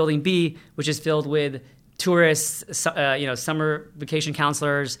 and you have building B, which is filled with tourists, summer vacation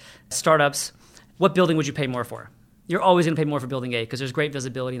counselors, startups, what building would you pay more for? You're always going to pay more for building A because there's great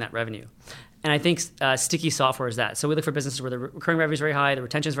visibility in that revenue. And I think sticky software is that. So we look for businesses where the recurring revenue is very high, the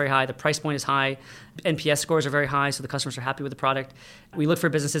retention is very high, the price point is high, NPS scores are very high, so the customers are happy with the product. We look for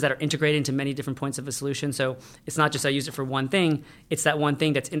businesses that are integrated into many different points of a solution. So it's not just I use it for one thing, it's that one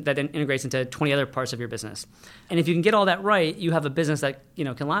thing that then integrates into 20 other parts of your business. And if you can get all that right, you have a business that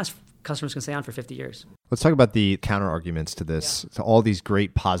can last. Customers can stay on for 50 years. Let's talk about the counter arguments to this, to all these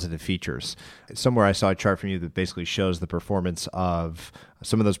great positive features. Somewhere I saw a chart from you that basically shows the performance of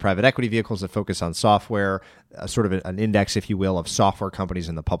some of those private equity vehicles that focus on software, sort of an index, if you will, of software companies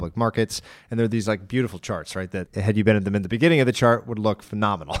in the public markets. And there are these like beautiful charts, right? That had you been in them in the beginning of the chart would look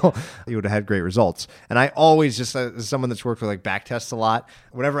phenomenal. You would have had great results. And I always just, as someone that's worked with like back tests a lot,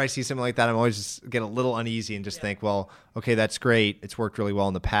 whenever I see something like that, I'm always just get a little uneasy and just think, well, okay, that's great. It's worked really well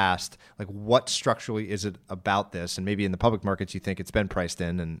in the past. Like what structurally is it about this? And maybe in the public markets, you think it's been priced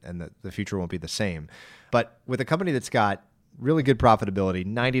in and the future won't be the same. But with a company that's got really good profitability,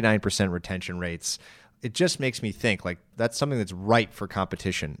 99% retention rates, it just makes me think like that's something that's ripe for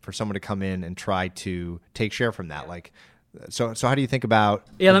competition, for someone to come in and try to take share from that. Like, so how do you think about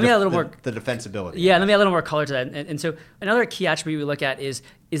let me add a little more the defensibility? Yeah, let me add a little more color to that. And so another key attribute we look at is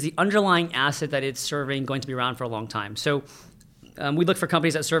the underlying asset that it's serving going to be around for a long time. So we look for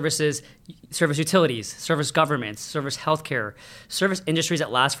companies that service utilities, service governments, service healthcare, service industries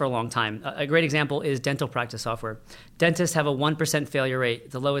that last for a long time. A great example is dental practice software. Dentists have a 1% failure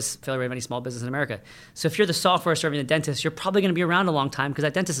rate, the lowest failure rate of any small business in America. So if you're the software serving the dentist, you're probably going to be around a long time because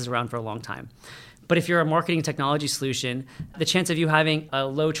that dentist is around for a long time. But if you're a marketing technology solution, the chance of you having a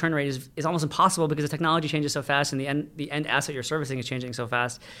low churn rate is almost impossible because the technology changes so fast and the end asset you're servicing is changing so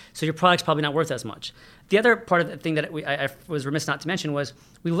fast. So your product's probably not worth as much. The other part of the thing that I was remiss not to mention was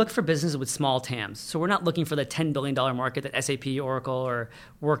we look for businesses with small TAMs. So we're not looking for the $10 billion market that SAP, Oracle, or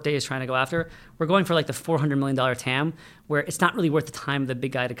Workday is trying to go after. We're going for like the $400 million TAM where it's not really worth the time of the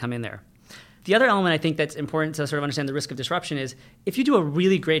big guy to come in there. The other element I think that's important to sort of understand the risk of disruption is if you do a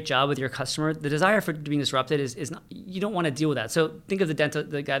really great job with your customer, the desire for being disrupted is not, you don't want to deal with that. So think of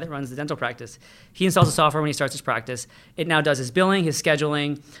the guy that runs the dental practice. He installs the software when he starts his practice. It now does his billing, his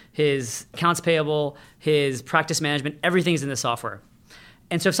scheduling, his accounts payable, his practice management, everything's in the software.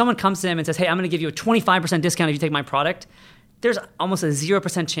 And so if someone comes to him and says, hey, I'm going to give you a 25% discount if you take my product, there's almost a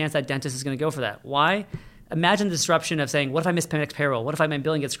 0% chance that dentist is going to go for that. Why? Imagine the disruption of saying, what if I miss next payroll? What if my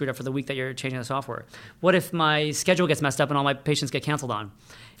billing gets screwed up for the week that you're changing the software? What if my schedule gets messed up and all my patients get canceled on?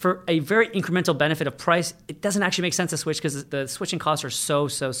 For a very incremental benefit of price, it doesn't actually make sense to switch because the switching costs are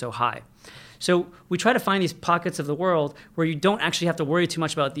so high. So we try to find these pockets of the world where you don't actually have to worry too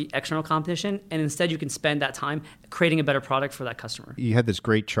much about the external competition, and instead you can spend that time creating a better product for that customer. You had this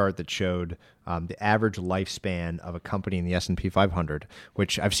great chart that showed the average lifespan of a company in the S&P 500,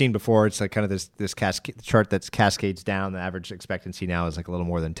 which I've seen before. It's like kind of this chart that cascades down. The average expectancy now is like a little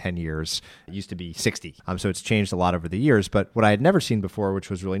more than 10 years. It used to be 60. So it's changed a lot over the years. But what I had never seen before, which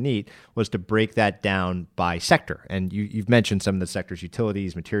was really neat, was to break that down by sector. And you've mentioned some of the sectors: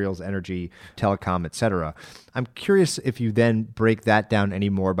 utilities, materials, energy, telecom, et cetera. I'm curious if you then break that down any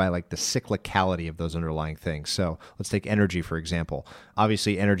more by like the cyclicality of those underlying things. So let's take energy, for example.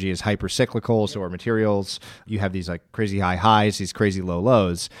 Obviously, energy is hyper cyclical, so are materials. You have these like crazy high highs, these crazy low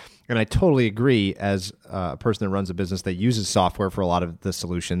lows. And I totally agree, as a person that runs a business that uses software for a lot of the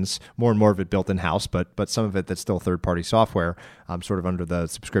solutions, more and more of it built in-house, but some of it that's still third-party software, sort of under the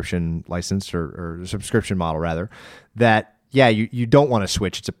subscription license or subscription model rather, that yeah, you don't want to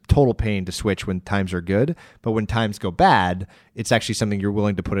switch. It's a total pain to switch when times are good, but when times go bad, it's actually something you're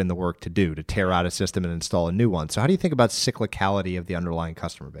willing to put in the work to do, to tear out a system and install a new one. So how do you think about cyclicality of the underlying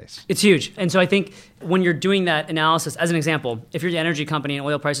customer base? It's huge. And so I think when you're doing that analysis, as an example, if you're the energy company and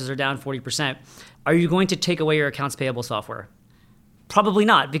oil prices are down 40%, are you going to take away your accounts payable software? Probably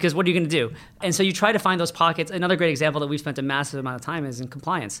not, because what are you going to do? And so you try to find those pockets. Another great example that we've spent a massive amount of time is in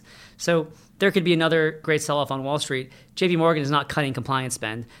compliance. So there could be another great sell-off on Wall Street. JP Morgan is not cutting compliance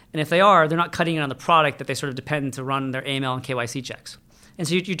spend. And if they are, they're not cutting it on the product that they sort of depend to run their AML and KYC checks. And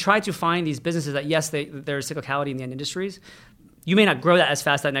so you try to find these businesses that, yes, there's cyclicality in the end industries. You may not grow that as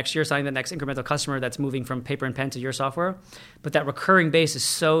fast that next year, signing the next incremental customer that's moving from paper and pen to your software, but that recurring base is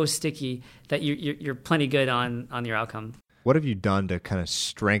so sticky that you're plenty good on your outcome. What have you done to kind of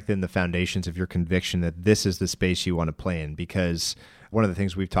strengthen the foundations of your conviction that this is the space you want to play in? Because one of the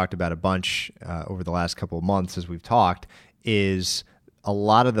things we've talked about a bunch over the last couple of months as we've talked is a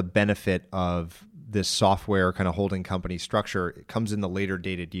lot of the benefit of this software kind of holding company structure, it comes in the later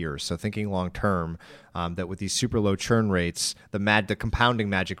dated years. So thinking long term, that with these super low churn rates, the compounding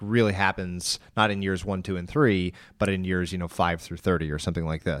magic really happens not in years 1, 2, and 3, but in years 5 through 30 or something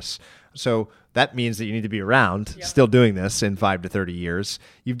like this. So that means that you need to be around, still doing this in 5 to 30 years.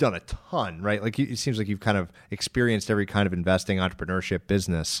 You've done a ton, right? Like it seems like you've kind of experienced every kind of investing, entrepreneurship,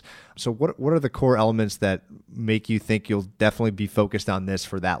 business. So what are the core elements that make you think you'll definitely be focused on this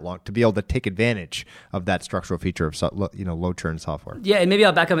for that long, to be able to take advantage of that structural feature of low churn software? Yeah, and maybe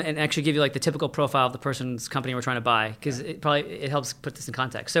I'll back up and actually give you like the typical profile of the person's company we're trying to buy, because it helps put this in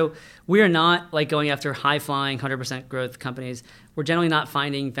context. So we are not like going after high flying 100% growth companies. We're generally not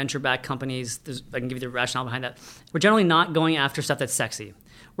finding venture-backed companies. I can give you the rationale behind that. We're generally not going after stuff that's sexy.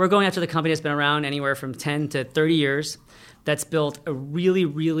 We're going after the company that's been around anywhere from 10 to 30 years, that's built a really,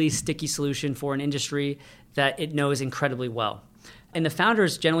 really sticky solution for an industry that it knows incredibly well. And the founder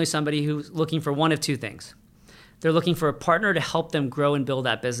is generally somebody who's looking for one of two things. They're looking for a partner to help them grow and build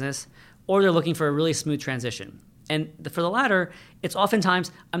that business, or they're looking for a really smooth transition. And for the latter, it's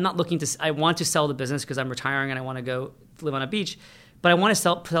oftentimes, I want to sell the business because I'm retiring and I want to go live on a beach, but I want to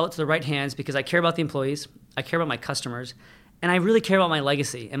sell it to the right hands because I care about the employees, I care about my customers, and I really care about my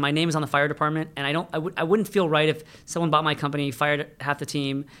legacy. And my name is on the fire department, and I wouldn't feel right if someone bought my company, fired half the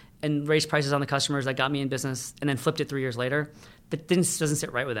team, and raised prices on the customers that got me in business, and then flipped it 3 years later. That doesn't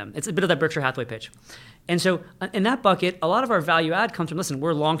sit right with them. It's a bit of that Berkshire Hathaway pitch. And so in that bucket, a lot of our value add comes from, listen,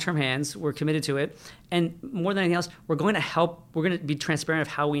 we're long-term hands, we're committed to it, and more than anything else, we're going to be transparent of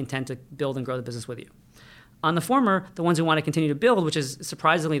how we intend to build and grow the business with you. On the former, the ones who want to continue to build, which is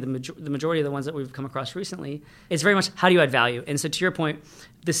surprisingly the majority of the ones that we've come across recently, it's very much how do you add value? And so to your point,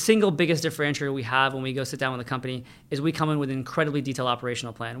 the single biggest differentiator we have when we go sit down with a company is we come in with an incredibly detailed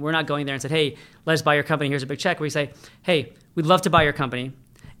operational plan. We're not going there and said, hey, let's buy your company, here's a big check. We say, hey, we'd love to buy your company,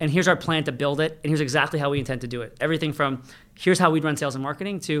 and here's our plan to build it, and here's exactly how we intend to do it. Everything from here's how we'd run sales and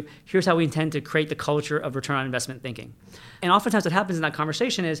marketing to here's how we intend to create the culture of return on investment thinking. And oftentimes what happens in that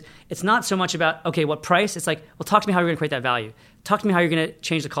conversation is it's not so much about, okay, what price? It's like, well, talk to me how you're going to create that value. Talk to me how you're going to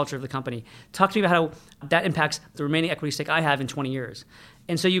change the culture of the company. Talk to me about how that impacts the remaining equity stake I have in 20 years.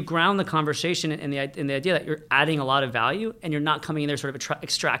 And so you ground the conversation in the idea that you're adding a lot of value and you're not coming in there sort of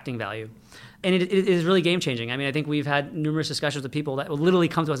extracting value. And it is really game-changing. I mean, I think we've had numerous discussions with people that will literally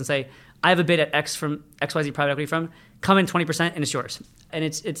come to us and say, I have a bid at X from XYZ private equity firm, come in 20% and it's yours. And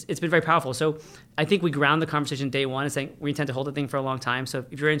it's been very powerful. So I think we ground the conversation day one and saying we intend to hold the thing for a long time. So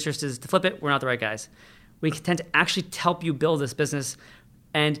if your interest is to flip it, we're not the right guys. We intend to actually help you build this business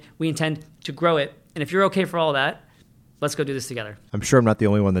and we intend to grow it. And if you're okay for all that, let's go do this together. I'm sure I'm not the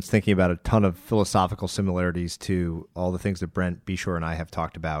only one that's thinking about a ton of philosophical similarities to all the things that Brent Berkshire and I have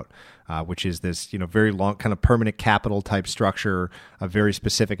talked about, which is this, very long kind of permanent capital type structure, a very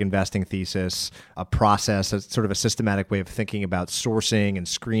specific investing thesis, a process, a sort of a systematic way of thinking about sourcing and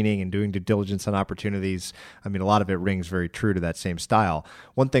screening and doing due diligence on opportunities. I mean, a lot of it rings very true to that same style.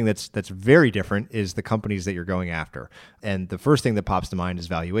 One thing that's very different is the companies that you're going after. And the first thing that pops to mind is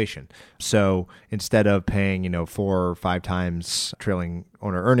valuation. So instead of paying, 4 or 5 times trailing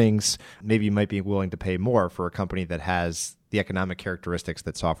owner earnings, maybe you might be willing to pay more for a company that has the economic characteristics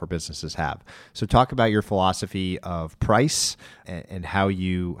that software businesses have. So talk about your philosophy of price and how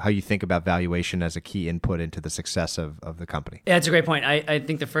you think about valuation as a key input into the success of the company. Yeah, it's a great point. I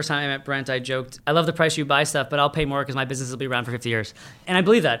think the first time I met Brent, I joked, I love the price you buy stuff, but I'll pay more because my business will be around for 50 years. And I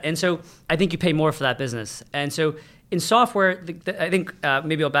believe that. And so I think you pay more for that business. And so in software, I think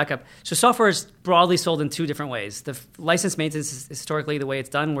maybe I'll back up. So software is broadly sold in 2 different ways. The license maintenance is historically the way it's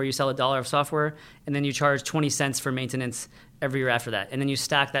done, where you sell $1 of software, and then you charge 20 cents for maintenance every year after that. And then you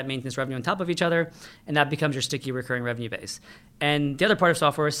stack that maintenance revenue on top of each other, and that becomes your sticky recurring revenue base. And the other part of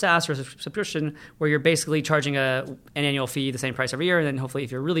software is SaaS or subscription, where you're basically charging an annual fee, the same price every year, and then hopefully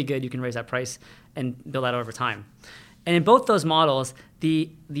if you're really good, you can raise that price and build that over time. And in both those models,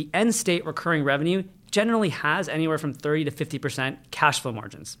 the end state recurring revenue generally has anywhere from 30 to 50% cash flow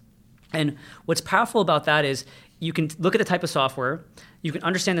margins. And what's powerful about that is you can look at the type of software, you can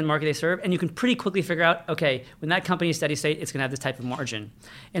understand the market they serve, and you can pretty quickly figure out, okay, when that company is steady state, it's going to have this type of margin.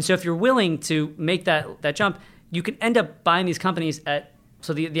 And so if you're willing to make that jump, you can end up buying these companies at,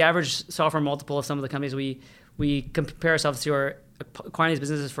 so the average software multiple of some of the companies we compare ourselves to are acquiring these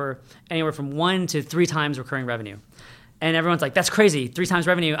businesses for anywhere from 1 to 3 times recurring revenue. And everyone's like, that's crazy, 3 times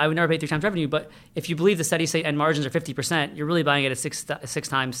revenue. I would never pay 3 times revenue. But if you believe the steady state end margins are 50%, you're really buying it at 6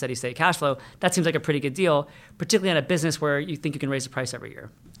 times steady state cash flow. That seems like a pretty good deal, particularly on a business where you think you can raise the price every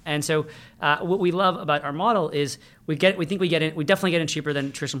year. And so what we love about our model is we definitely get in cheaper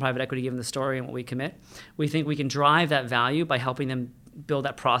than traditional private equity given the story and what we commit. We think we can drive that value by helping them build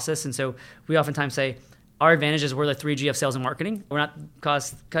that process. And so we oftentimes say our advantage is we're the 3G of sales and marketing. We're not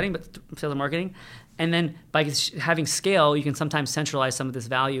cost cutting, but sales and marketing. And then by having scale, you can sometimes centralize some of this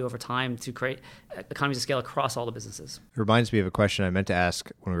value over time to create economies of scale across all the businesses. It reminds me of a question I meant to ask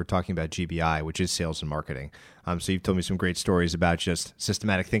when we were talking about GBI, which is sales and marketing. So you've told me some great stories about just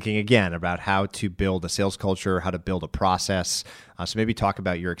systematic thinking, again, about how to build a sales culture, how to build a process. So maybe talk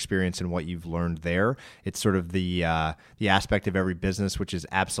about your experience and what you've learned there. It's sort of the aspect of every business which is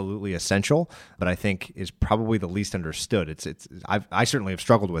absolutely essential, but I think is probably the least understood. I certainly have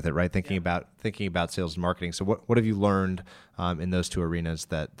struggled with it, right? Thinking about sales and marketing. So what have you learned in those 2 arenas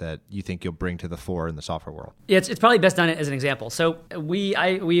that you think you'll bring to the fore in the software world? Yeah, it's probably best done as an example. So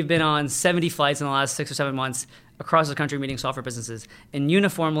we've been on 70 flights in the last 6 or 7 months across the country meeting software businesses. And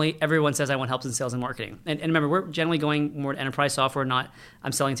uniformly, everyone says, I want help in sales and marketing. And remember, we're generally going more to enterprise software, not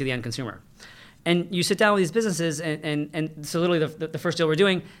I'm selling to the end consumer. And you sit down with these businesses, and so literally the first deal we're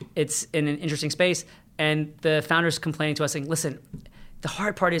doing, it's in an interesting space, and the founder's complaining to us saying, listen, the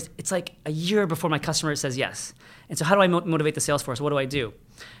hard part is it's like a year before my customer says yes. And so how do I motivate the sales force? What do I do?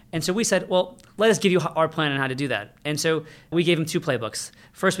 And so we said, well, let us give you our plan on how to do that. And so we gave him 2 playbooks.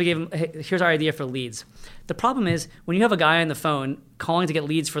 First, we gave him, hey, here's our idea for leads. The problem is when you have a guy on the phone calling to get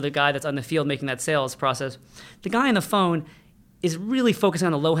leads for the guy that's on the field making that sales process, the guy on the phone is really focusing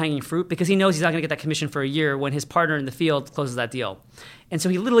on the low-hanging fruit because he knows he's not going to get that commission for a year when his partner in the field closes that deal. And so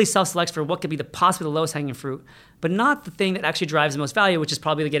he literally self-selects for what could be possibly the lowest-hanging fruit, but not the thing that actually drives the most value, which is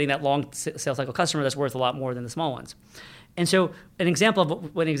probably getting that long sales cycle customer that's worth a lot more than the small ones. And so an example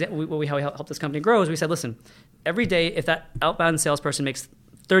of how we help this company grow is we said, listen, every day if that outbound salesperson makes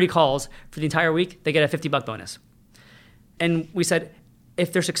 30 calls for the entire week, they get a $50 bonus. And we said,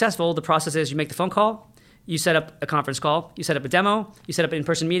 if they're successful, the process is you make the phone call, you set up a conference call, you set up a demo, you set up an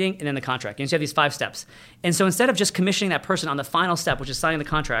in-person meeting, and then the contract. And so you have these 5 steps. And so instead of just commissioning that person on the final step, which is signing the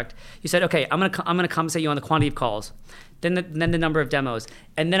contract, you said, okay, I'm going to compensate you on the quantity of calls, then the number of demos,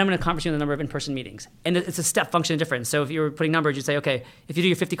 and then I'm going to compensate you on the number of in-person meetings. And it's a step function difference. So if you were putting numbers, you'd say, okay, if you do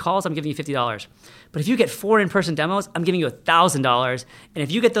your 50 calls, I'm giving you $50. But if you get 4 in-person demos, I'm giving you $1,000. And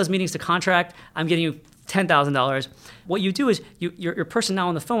if you get those meetings to contract, I'm giving you $10,000. What you do is your person now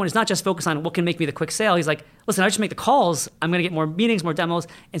on the phone is not just focused on what can make me the quick sale. He's like, listen, I just make the calls. I'm going to get more meetings, more demos.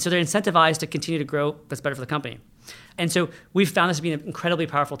 And so they're incentivized to continue to grow. That's better for the company. And so we've found this to be an incredibly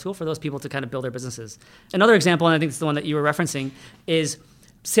powerful tool for those people to kind of build their businesses. Another example, and I think it's the one that you were referencing, is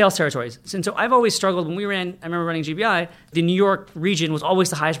sales territories. And so I've always struggled when I remember running GBI, the New York region was always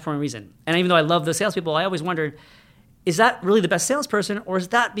the highest performing region. And even though I love the salespeople, I always wondered, is that really the best salesperson, or is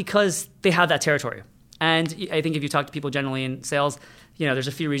that because they have that territory? And I think if you talk to people generally in sales, there's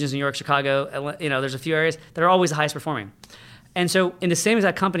a few regions, New York, Chicago, there's a few areas that are always the highest performing. And so in the same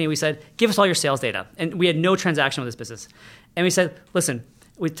exact company, we said, give us all your sales data. And we had no transaction with this business. And we said, listen,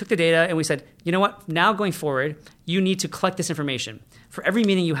 we took the data and we said, you know what? Now going forward, you need to collect this information. For every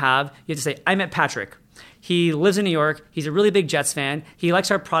meeting you have to say, I met Patrick. He lives in New York. He's a really big Jets fan. He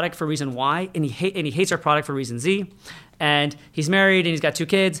likes our product for reason Y, and he hates our product for reason Z. And he's married, and he's got 2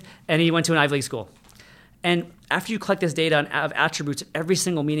 kids, and he went to an Ivy League school. And after you collect this data of attributes of every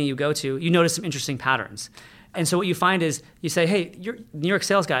single meeting you go to, you notice some interesting patterns. And so what you find is you say, hey, you're a New York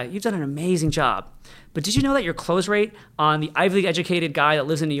sales guy. You've done an amazing job. But did you know that your close rate on the Ivy League educated guy that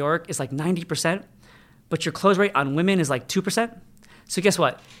lives in New York is like 90%? But your close rate on women is like 2%? So guess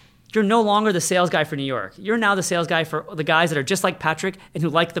what? You're no longer the sales guy for New York. You're now the sales guy for the guys that are just like Patrick and who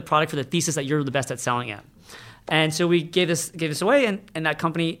like the product for the thesis that you're the best at selling at. And so we gave this away, and that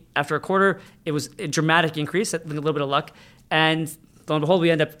company, after a quarter, it was a dramatic increase, a little bit of luck. And lo and behold, we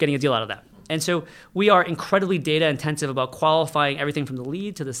end up getting a deal out of that. And so we are incredibly data intensive about qualifying everything from the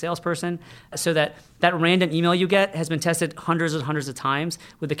lead to the salesperson, so that random email you get has been tested hundreds and hundreds of times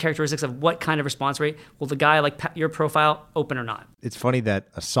with the characteristics of what kind of response rate will the guy like your profile open or not. It's funny that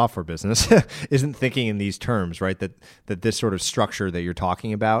a software business isn't thinking in these terms, right? That this sort of structure that you're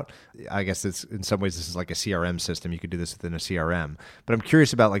talking about, I guess it's in some ways this is like a CRM system. You could do this within a CRM. But I'm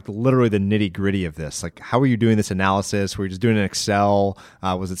curious about like literally the nitty gritty of this. Like, how are you doing this analysis? Were you just doing an Excel?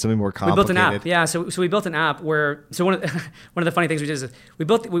 Was it something more complicated? We built an app. Yeah. So we built an app where one of the funny things we did is we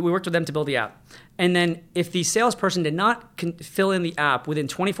worked with them to build the app. And then if the salesperson did not fill in the app within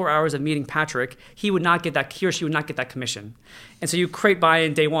 24 hours of meeting Patrick, he or she would not get that commission. And so you create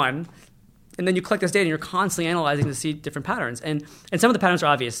buy-in day one, and then you collect this data and you're constantly analyzing to see different patterns. And some of the patterns are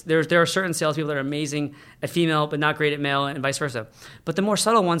obvious. There are certain salespeople that are amazing at female but not great at male, and vice versa. But the more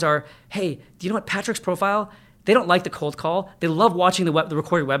subtle ones are, hey, do you know what Patrick's profile? They don't like the cold call. They love watching the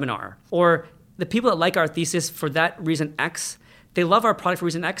recorded webinar. Or the people that like our thesis for that reason X, they love our product for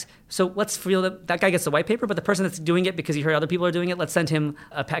reason X, so let's feel that guy gets the white paper, but the person that's doing it because he heard other people are doing it, let's send him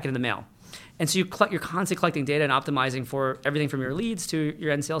a packet in the mail. And so you're constantly collecting data and optimizing for everything from your leads to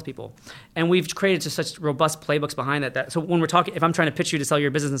your end salespeople. And we've created just such robust playbooks behind that. So when we're talking, if I'm trying to pitch you to sell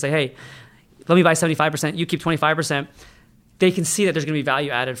your business and say, hey, let me buy 75%, you keep 25%, they can see that there's going to be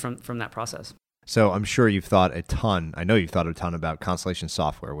value added from that process. So I'm sure you've thought a ton. I know you've thought a ton about Constellation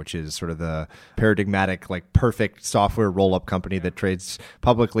Software, which is sort of the paradigmatic, like perfect software roll-up company that trades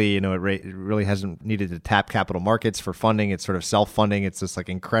publicly. It really hasn't needed to tap capital markets for funding. It's sort of self-funding. It's this like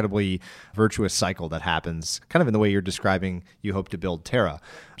incredibly virtuous cycle that happens kind of in the way you're describing you hope to build Terra.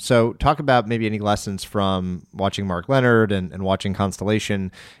 So talk about maybe any lessons from watching Mark Leonard and watching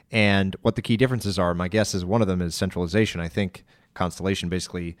Constellation and what the key differences are. My guess is one of them is centralization. I think Constellation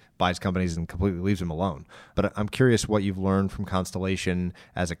basically buys companies and completely leaves them alone. But I'm curious what you've learned from Constellation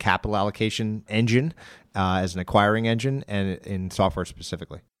as a capital allocation engine, as an acquiring engine, and in software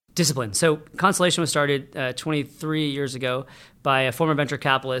specifically. Discipline. So Constellation was started 23 years ago by a former venture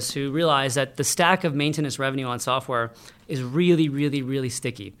capitalist who realized that the stack of maintenance revenue on software is really, really, really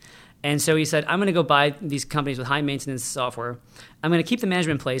sticky. And so he said, I'm going to go buy these companies with high maintenance software. I'm going to keep the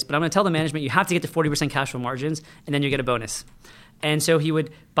management in place, but I'm going to tell the management you have to get to 40% cash flow margins, and then you get a bonus. And so he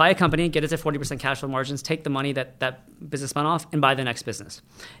would buy a company, get it to 40% cash flow margins, take the money that business spun off, and buy the next business.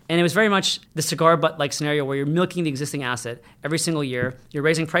 And it was very much the cigar butt-like scenario where you're milking the existing asset every single year. You're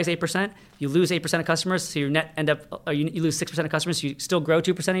raising price 8%, you lose 8% of customers, so your net you lose 6% of customers, so you still grow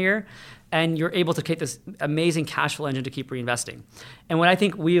 2% a year, and you're able to create this amazing cash flow engine to keep reinvesting. And what I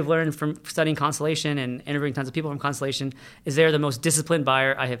think we have learned from studying Constellation and interviewing tons of people from Constellation is they're the most disciplined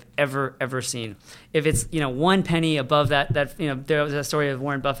buyer I have ever seen. If it's 1 penny above that there was a story of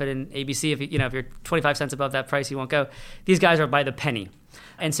Warren Buffett and ABC. If you're 25 cents above that price, you won't go. These guys are by the penny.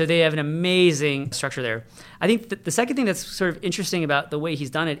 And so they have an amazing structure there. I think the second thing that's sort of interesting about the way he's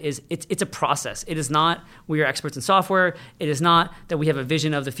done it is it's a process. It is not we are experts in software. It is not that we have a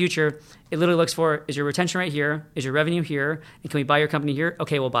vision of the future. It literally looks for, is your retention rate here? Is your revenue here? And can we buy your company here?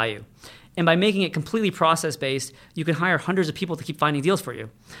 Okay, we'll buy you. And by making it completely process-based, you can hire hundreds of people to keep finding deals for you.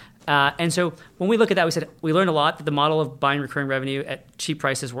 And so when we look at that, we learned a lot that the model of buying recurring revenue at cheap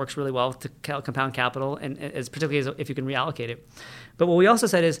prices works really well to compound capital, and particularly if you can reallocate it. But what we also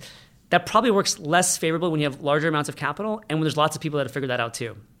said is that probably works less favorably when you have larger amounts of capital and when there's lots of people that have figured that out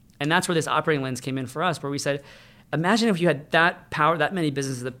too. And that's where this operating lens came in for us, where we said, imagine if you had that power, that many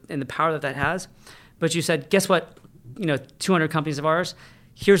businesses, and the power that has, but you said, guess what, 200 companies of ours,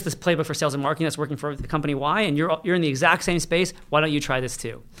 here's this playbook for sales and marketing that's working for the company Y, and you're in the exact same space. Why don't you try this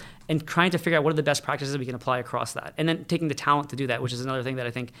too? And trying to figure out what are the best practices we can apply across that. And then taking the talent to do that, which is another thing that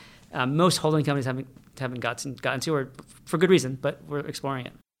I think most holding companies haven't gotten to, or for good reason, but we're exploring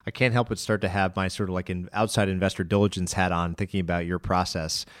it. I can't help but start to have my sort of like an outside investor diligence hat on, thinking about your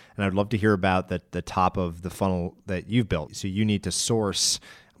process. And I'd love to hear about the top of the funnel that you've built. So you need to source,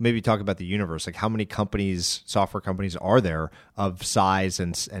 maybe talk about the universe. Like how many companies, software companies are there of size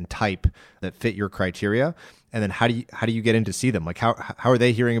and type that fit your criteria? And then how do you get in to see them? Like how are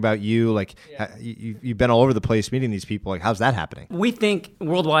they hearing about you? Like you've been all over the place meeting these people. Like how's that happening? We think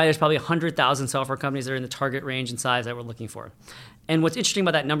worldwide there's probably 100,000 software companies that are in the target range and size that we're looking for. And what's interesting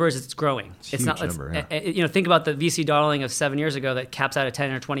about that number is it's growing. It's not number, yeah. Think about the VC darling of 7 years ago that caps out at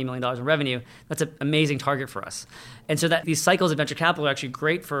 $10 or $20 million in revenue. That's an amazing target for us. And so that these cycles of venture capital are actually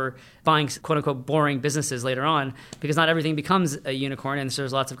great for buying quote unquote boring businesses later on, because not everything becomes a unicorn, and so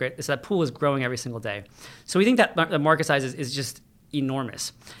there's lots of great. So that pool is growing every single day. So we think that the market size is just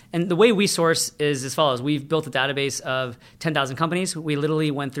enormous. And the way we source is as follows. We've built a database of 10,000 companies. We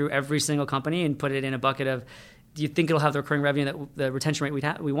literally went through every single company and put it in a bucket of, do you think it'll have the recurring revenue, the retention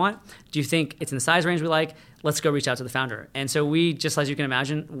rate we want? Do you think it's in the size range we like? Let's go reach out to the founder. And so we, just as you can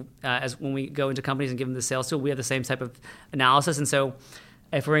imagine, as when we go into companies and give them the sales tool, we have the same type of analysis. And so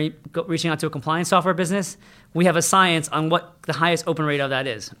if we're reaching out to a compliance software business, we have a science on what the highest open rate of that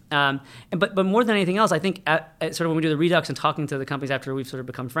is. But more than anything else, I think at sort of when we do the redux and talking to the companies after we've sort of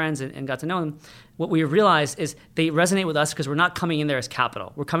become friends and got to know them, what we realized is they resonate with us because we're not coming in there as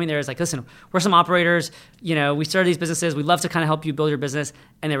capital. We're coming there as like, listen, we're some operators. We started these businesses. We'd love to kind of help you build your business,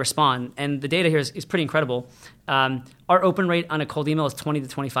 and they respond. And the data here is pretty incredible. Our open rate on a cold email is 20 to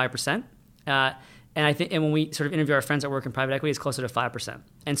 25%. And I think, and when we sort of interview our friends that work in private equity, it's closer to 5%.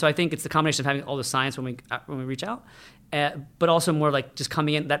 And so I think it's the combination of having all the science when we reach out, but also more like just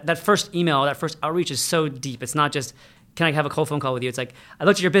coming in. That first email, that first outreach is so deep. It's not just, can I have a cold phone call with you? It's like, I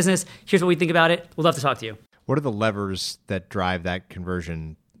looked at your business. Here's what we think about it. We'd love to talk to you. What are the levers that drive that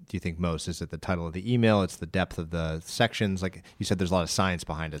conversion, do you think, most? Is it the title of the email? It's the depth of the sections? Like you said, there's a lot of science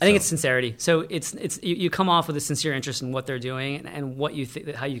behind it. I think it's sincerity. So it's you come off with a sincere interest in what they're doing and what you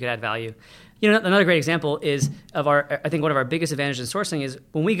think, how you could add value. Another great example is I think one of our biggest advantages in sourcing is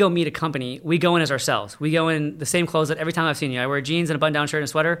when we go meet a company, we go in as ourselves. We go in the same clothes that every time I've seen you. I wear jeans and a button-down shirt and a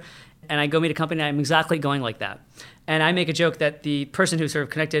sweater, and I go meet a company, and I'm exactly going like that. And I make a joke that the person who sort of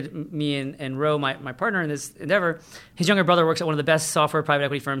connected me and Ro, my partner in this endeavor, his younger brother works at one of the best software private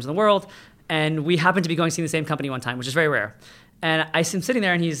equity firms in the world, and we happened to be going to see the same company one time, which is very rare. And I'm sitting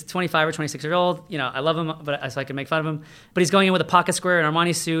there, and he's 25 or 26 years old. I love him, so I can make fun of him. But he's going in with a pocket square, an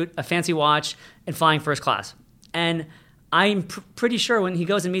Armani suit, a fancy watch, and flying first class. And I'm pretty sure when he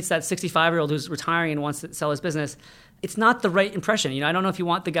goes and meets that 65-year-old who's retiring and wants to sell his business, it's not the right impression. I don't know if you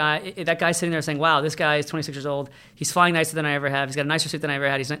want that guy sitting there saying, wow, this guy is 26 years old. He's flying nicer than I ever have. He's got a nicer suit than I ever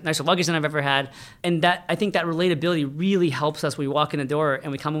had. He's nicer luggage than I've ever had. And I think that relatability really helps us when we walk in the door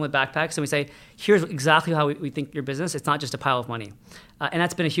and we come in with backpacks and we say, here's exactly how we think your business. It's not just a pile of money. And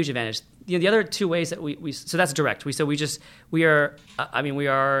that's been a huge advantage. The other two ways that we so that's direct. We are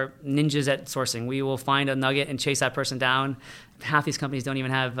ninjas at sourcing. We will find a nugget and chase that person down. Half these companies don't even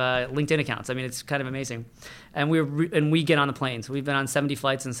have LinkedIn accounts. I mean, it's kind of amazing. And we get on the planes. We've been on 70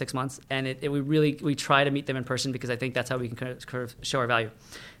 flights in 6 months, and we try to meet them in person because I think that's how we can kind of show our value.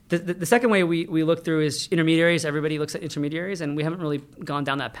 The second way we look through is intermediaries. Everybody looks at intermediaries, and we haven't really gone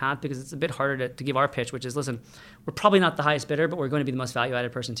down that path because it's a bit harder to give our pitch, which is, listen, we're probably not the highest bidder, but we're going to be the most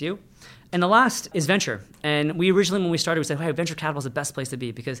value-added person to you. And the last is venture. And we originally, when we started, we said, hey, venture capital is the best place to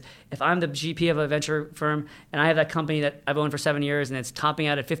be because if I'm the GP of a venture firm and I have that company that I've owned for 7 years and it's topping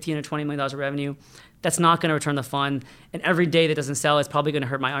out at $15 or $20 million of revenue, that's not going to return the fund. And every day that doesn't sell, it's probably going to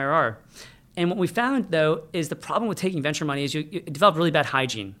hurt my IRR. And what we found, though, is the problem with taking venture money is you develop really bad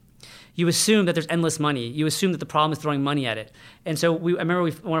hygiene. You assume that there's endless money. You assume that the problem is throwing money at it. And so I remember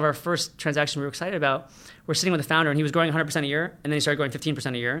one of our first transactions we were excited about, we're sitting with the founder, and he was growing 100% a year, and then he started growing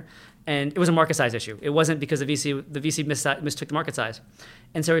 15% a year. And it was a market size issue. It wasn't because the VC mistook the market size.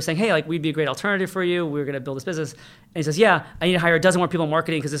 And so we're saying, hey, we'd be a great alternative for you. We're going to build this business. And he says, yeah, I need to hire a dozen more people in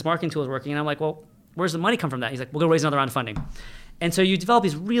marketing because this marketing tool is working. And I'm like, well, where's the money come from that? He's like, we'll go raise another round of funding. And so you develop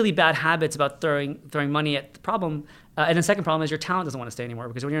these really bad habits about throwing money at the problem. And the second problem is your talent doesn't want to stay anymore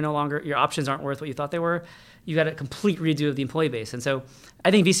because when you're no longer, your options aren't worth what you thought they were. You got a complete redo of the employee base. And so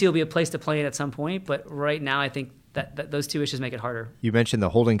I think VC will be a place to play in at some point. But right now, I think that those two issues make it harder. You mentioned the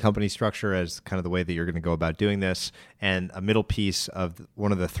holding company structure as kind of the way that you're going to go about doing this. And a middle piece of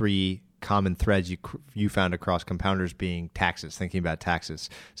one of the three common threads you found across compounders being taxes, thinking about taxes.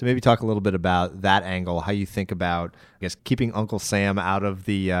 So maybe talk a little bit about that angle, how you think about, I guess, keeping Uncle Sam out of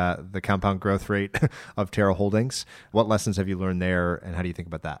the compound growth rate of Terra Holdings. What lessons have you learned there, and how do you think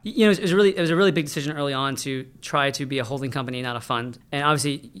about that? It was a really big decision early on to try to be a holding company, not a fund. And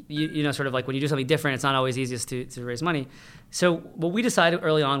obviously, sort of like when you do something different, it's not always easiest to raise money. So what we decided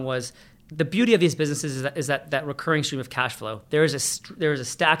early on was, the beauty of these businesses is that recurring stream of cash flow. There is a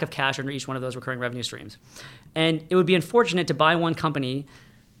stack of cash under each one of those recurring revenue streams. And it would be unfortunate to buy one company,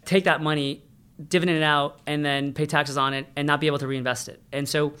 take that money, dividend it out, and then pay taxes on it and not be able to reinvest it. And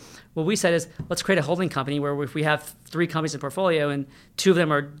so what we said is, let's create a holding company where if we have 3 companies in the portfolio and 2 of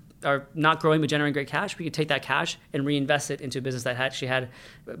them are not growing but generating great cash, we could take that cash and reinvest it into a business that actually had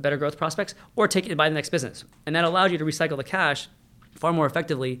better growth prospects, or take it and buy the next business. And that allowed you to recycle the cash far more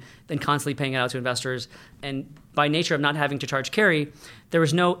effectively than constantly paying it out to investors. And by nature of not having to charge carry, there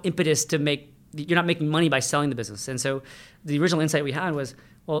was no impetus you're not making money by selling the business. And so the original insight we had was,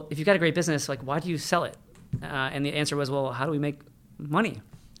 well, if you've got a great business, like, why do you sell it? And the answer was, well, how do we make money?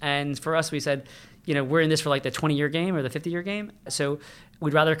 And for us, we said, we're in this for like the 20-year game or the 50-year game. So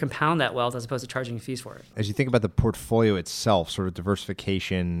we'd rather compound that wealth as opposed to charging fees for it. As you think about the portfolio itself, sort of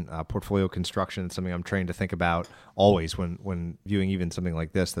diversification, portfolio construction, it's something I'm trained to think about always when viewing even something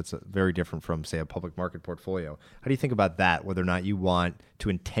like this that's very different from, say, a public market portfolio. How do you think about that, whether or not you want to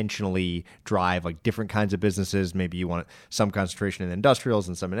intentionally drive like different kinds of businesses? Maybe you want some concentration in industrials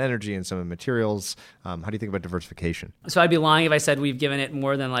and some in energy and some in materials. How do you think about diversification? So I'd be lying if I said we've given it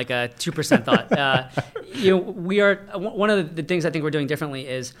more than like a 2% thought. We are, one of the things I think we're doing differently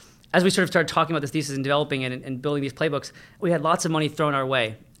is, as we sort of started talking about this thesis and developing it and building these playbooks, we had lots of money thrown our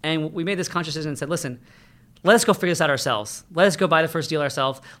way. And we made this conscious decision and said, listen, let us go figure this out ourselves. Let us go buy the first deal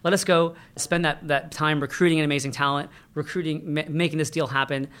ourselves. Let us go spend that time recruiting an amazing talent, making this deal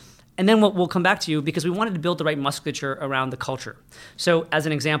happen. And then we'll come back to you, because we wanted to build the right musculature around the culture. So as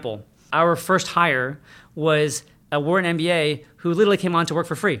an example, our first hire was a Wharton MBA who literally came on to work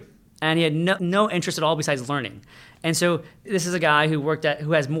for free. And he had no interest at all besides learning. And so this is a guy who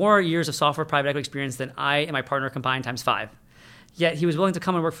has more years of software private equity experience than I and my partner combined times 5. Yet he was willing to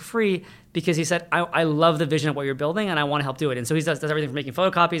come and work for free because he said, I love the vision of what you're building and I want to help do it. And so he does everything from making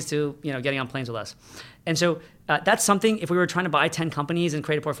photocopies to getting on planes with us. And so that's something, if we were trying to buy 10 companies and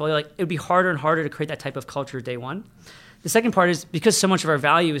create a portfolio, it would be harder and harder to create that type of culture day one. The second part is, because so much of our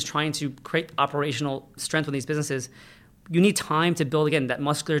value is trying to create operational strength with these businesses, you need time to build, again, that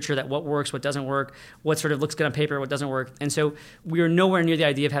musculature, that what works, what doesn't work, what sort of looks good on paper, what doesn't work. And so we are nowhere near the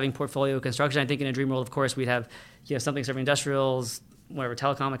idea of having portfolio construction. I think in a dream world, of course, we'd have something serving industrials, whatever,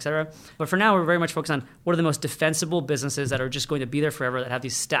 telecom, et cetera. But for now, we're very much focused on what are the most defensible businesses that are just going to be there forever, that have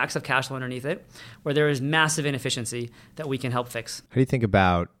these stacks of cash flow underneath it, where there is massive inefficiency that we can help fix. How do you think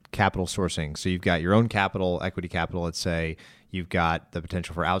about capital sourcing? So you've got your own capital, equity capital, let's say. You've got the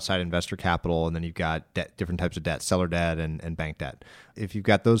potential for outside investor capital, and then you've got different types of debt, seller debt and bank debt. If you've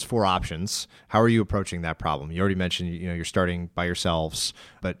got those 4 options, how are you approaching that problem? You already mentioned you're starting by yourselves,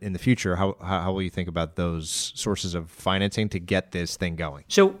 but in the future, how will you think about those sources of financing to get this thing going?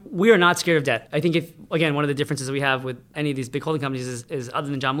 So we are not scared of debt. I think one of the differences we have with any of these big holding companies is other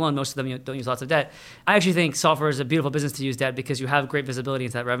than John Malone, most of them don't use lots of debt. I actually think software is a beautiful business to use debt because you have great visibility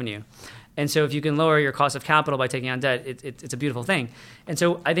into that revenue. And so if you can lower your cost of capital by taking on debt, it's a beautiful thing. And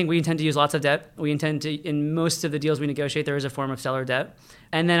so I think we intend to use lots of debt. We intend to, in most of the deals we negotiate, there is a form of seller debt.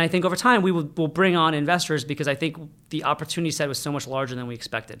 And then I think over time we'll bring on investors, because I think the opportunity set was so much larger than we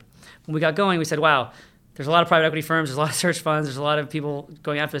expected. When we got going, we said, wow, there's a lot of private equity firms, there's a lot of search funds, there's a lot of people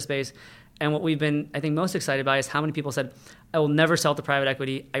going after the space. And what we've been, I think, most excited by is how many people said, I will never sell to private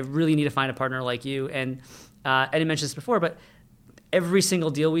equity. I really need to find a partner like you. And I didn't mention this before, but every single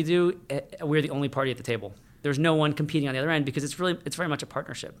deal we do, we're the only party at the table. There's no one competing on the other end, because it's very much a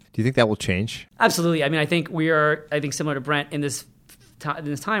partnership. Do you think that will change? Absolutely. I mean, I think similar to Brent in this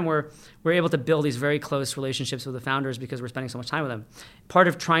time where we're able to build these very close relationships with the founders because we're spending so much time with them. Part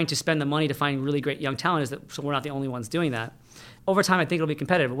of trying to spend the money to find really great young talent is that so we're not the only ones doing that. Over time, I think it'll be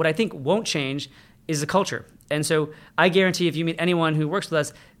competitive. What I think won't change is the culture. And so I guarantee if you meet anyone who works with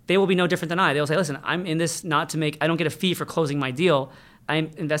us, they will be no different than I. They'll say, listen, I'm in this not to make, I don't get a fee for closing my deal.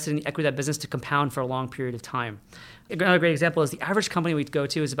 I'm invested in the equity of that business to compound for a long period of time. Another great example is the average company we go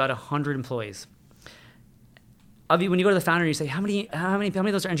to is about 100 employees. When you go to the founder and you say, how many of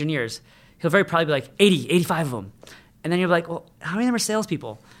those are engineers? He'll very probably be like 80, 85 of them. And then you're like, well, how many of them are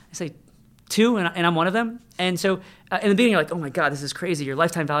salespeople? I say 2, and I'm one of them. And so in the beginning, you're like, oh my God, this is crazy. Your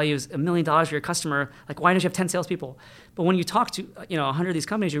lifetime value is $1 million for your customer. Like, why don't you have 10 salespeople? But when you talk to 100 of these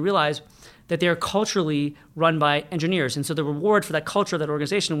companies, you realize that they are culturally run by engineers. And so the reward for that culture, that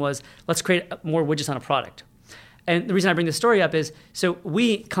organization was, let's create more widgets on a product. And the reason I bring this story up is, so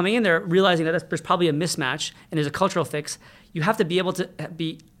we coming in there realizing that there's probably a mismatch and there's a cultural fix, you have to be able to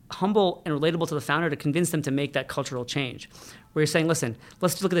be humble and relatable to the founder to convince them to make that cultural change. Where you're saying, listen,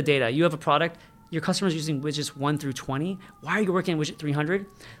 let's look at the data. You have a product, your customer's using widgets 1 through 20. Why are you working on widget 300?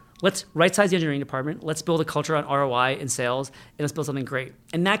 Let's right-size the engineering department. Let's build a culture on ROI and sales, and let's build something great.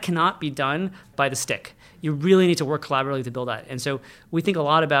 And that cannot be done by the stick. You really need to work collaboratively to build that. And so we think a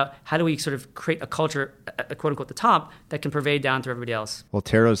lot about how do we sort of create a culture, quote-unquote, the top that can pervade down through everybody else. Well,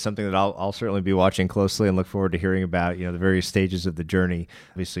 Taro is something that I'll certainly be watching closely and look forward to hearing about, the various stages of the journey.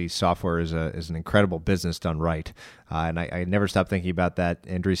 Obviously, software is an incredible business done right. And I never stop thinking about that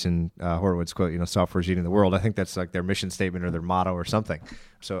Andreessen Horowitz quote, software is eating the world. I think that's like their mission statement or their motto or something.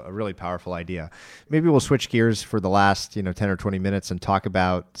 So a really powerful idea. Maybe we'll switch gears for the last 10 or 20 minutes and talk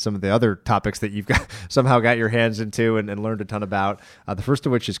about some of the other topics that you've somehow got your hands into and learned a ton about. The first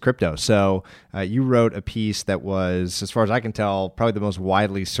of which is crypto. So you wrote a piece that was, as far as I can tell, probably the most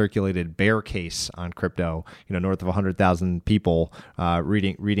widely circulated bear case on crypto. North of 100,000 people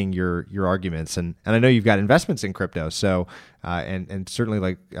reading your arguments. And I know you've got investments in crypto. So and certainly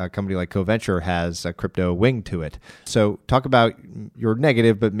like a company like CoVenture has a crypto wing to it. So talk about your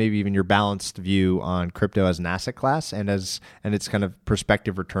negative, but maybe even your balanced view on crypto as an asset class and its kind of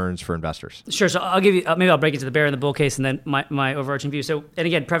prospective returns for investors. Sure. So I'll give you, maybe I'll break into the bear and the bull case and then my overarching view. So, and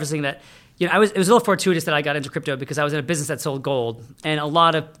again, prefacing that, it was a little fortuitous that I got into crypto because I was in a business that sold gold, and a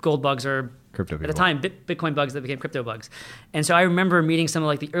lot of gold bugs are crypto people. At the time, Bitcoin bugs that became crypto bugs. And so I remember meeting some of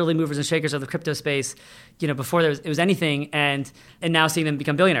like the early movers and shakers of the crypto space, before it was anything, and now seeing them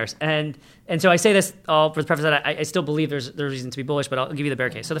become billionaires. And so I say this all for the preface that I still believe there's reason to be bullish, but I'll give you the bear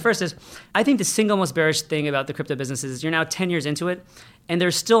case. So the first is, I think the single most bearish thing about the crypto business is you're now 10 years into it, and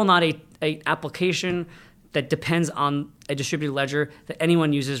there's still not a application that depends on a distributed ledger that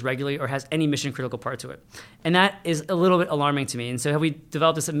anyone uses regularly or has any mission critical part to it. And that is a little bit alarming to me. And so have we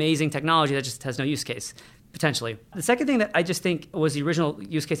developed this amazing technology that just has no use case, potentially? The second thing that I just think was the original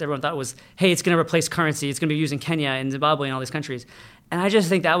use case everyone thought was, hey, it's going to replace currency. It's going to be used in Kenya and Zimbabwe and all these countries. And I just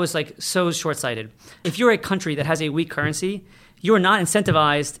think that was like so short-sighted. If you're a country that has a weak currency, you are not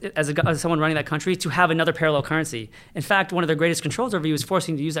incentivized as someone running that country to have another parallel currency. In fact, one of their greatest controls over you is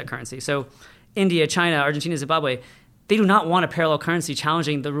forcing you to use that currency. So India, China, Argentina, Zimbabwe, they do not want a parallel currency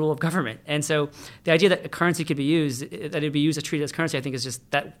challenging the rule of government. And so the idea that a currency could be used, that it would be used to treat as currency, I think is just,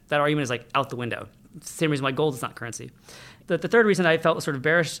 that argument is like out the window. It's the same reason why gold is not currency. The third reason I felt sort of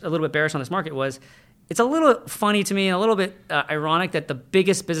bearish, a little bit bearish on this market was, it's a little funny to me and a little bit ironic that the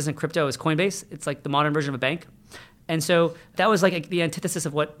biggest business in crypto is Coinbase. It's like the modern version of a bank. And so that was like the antithesis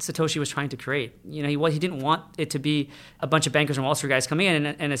of what Satoshi was trying to create. He didn't want it to be a bunch of bankers and Wall Street guys coming in,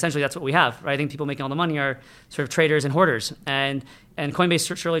 and essentially that's what we have, right? I think people making all the money are sort of traders and hoarders, and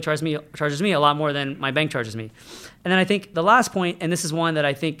Coinbase surely charges me a lot more than my bank charges me. And then I think the last point, and this is one that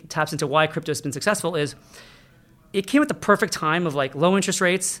I think taps into why crypto has been successful, is it came at the perfect time of like low interest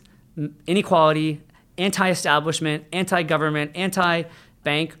rates, inequality, anti-establishment, anti-government,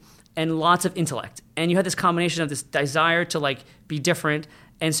 anti-bank, and lots of intellect. And you had this combination of this desire to like be different.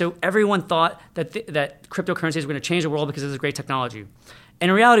 And so everyone thought that that cryptocurrencies were going to change the world because of this great technology. And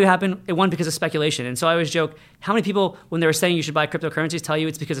in reality, what happened, it won because of speculation. And so I always joke, how many people, when they were saying you should buy cryptocurrencies, tell you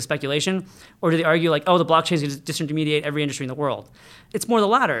it's because of speculation? Or do they argue like, oh, the blockchain is going to disintermediate every industry in the world? It's more the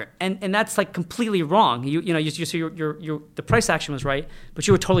latter. And that's like completely wrong. The price action was right, but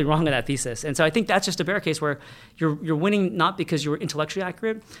you were totally wrong in that thesis. And so I think that's just a bear case where you're winning not because you were intellectually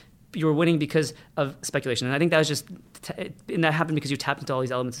accurate, you were winning because of speculation. And I think that was just, and that happened because you tapped into all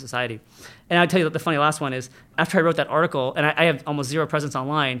these elements of society. And I'll tell you that the funny last one is, after I wrote that article, and I have almost zero presence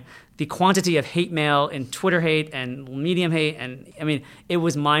online, the quantity of hate mail and Twitter hate and Medium hate, and I mean, it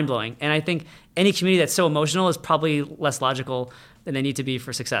was mind-blowing. And I think any community that's so emotional is probably less logical than they need to be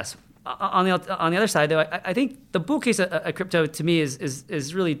for success. On the other side, though, I think the bull case of crypto to me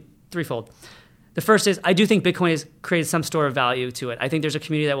is really threefold. The first is, I do think Bitcoin has created some store of value to it. I think there's a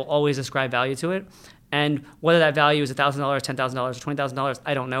community that will always ascribe value to it. And whether that value is $1,000, $10,000, or $20,000,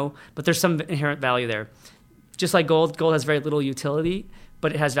 I don't know. But there's some inherent value there. Just like gold has very little utility,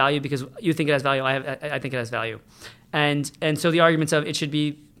 but it has value because you think it has value, I think it has value. And so the arguments of it should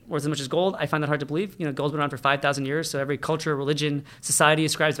be worth as much as gold, I find that hard to believe. Gold's been around for 5,000 years, so every culture, religion, society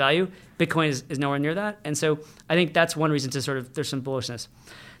ascribes value. Bitcoin is nowhere near that. And so I think that's one reason to there's some bullishness.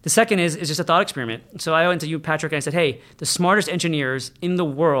 The second is just a thought experiment. So I went to you, Patrick, and I said, hey, the smartest engineers in the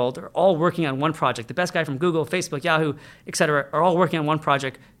world are all working on one project. The best guy from Google, Facebook, Yahoo, et cetera, are all working on one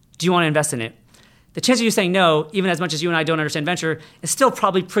project. Do you want to invest in it? the chance of you saying no, even as much as you and I don't understand venture, is still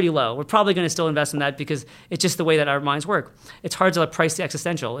probably pretty low. We're probably going to still invest in that because it's just the way that our minds work. It's hard to price the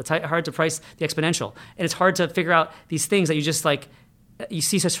existential. It's hard to price the exponential. And it's hard to figure out these things that you just you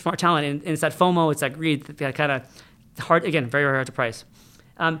see such smart talent, and it's that FOMO, it's that greed, that kind of hard, again, very, very hard to price.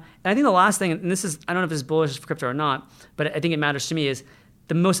 And I think the last thing, and this is, I don't know if this is bullish for crypto or not, but I think it matters to me, is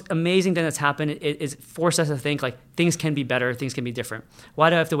the most amazing thing that's happened is forced us to think things can be better, things can be different. Why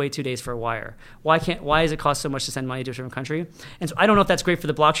do I have to wait 2 days for a wire? Why does it cost so much to send money to a different country? And so I don't know if that's great for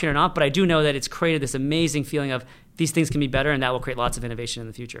the blockchain or not, but I do know that it's created this amazing feeling of these things can be better, and that will create lots of innovation in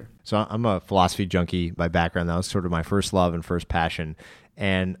the future. So I'm a philosophy junkie by background. That was sort of my first love and first passion.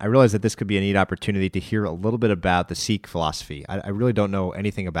 And I realized that this could be a neat opportunity to hear a little bit about the Sikh philosophy. I really don't know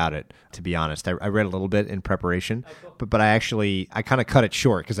anything about it, to be honest. I read a little bit in preparation, but I kind of cut it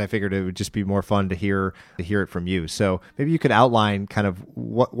short because I figured it would just be more fun to hear it from you. So maybe you could outline kind of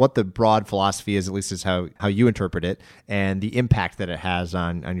what the broad philosophy is, at least is how you interpret it, and the impact that it has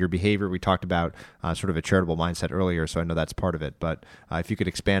on your behavior. We talked about sort of a charitable mindset earlier, so I know that's part of it. But if you could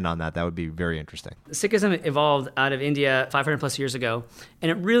expand on that, that would be very interesting. Sikhism evolved out of India 500 plus years ago.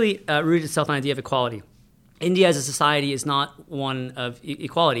 And it really rooted itself on the idea of equality. India as a society is not one of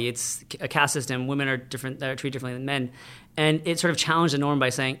equality. It's a caste system. Women are treated differently than men. And it sort of challenged the norm by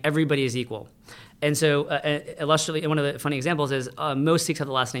saying everybody is equal. And so illustratively, one of the funny examples is most Sikhs have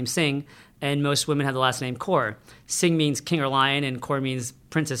the last name Singh, and most women have the last name Kaur. Singh means king or lion, and Kaur means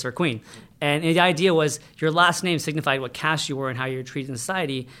princess or queen. And the idea was your last name signified what caste you were and how you were treated in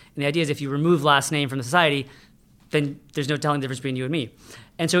society. And the idea is if you remove last name from the society, then there's no telling the difference between you and me.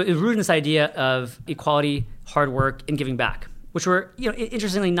 And so it was rooted in this idea of equality, hard work, and giving back, which were,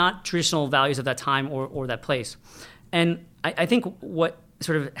 interestingly, not traditional values of that time or that place. And I think what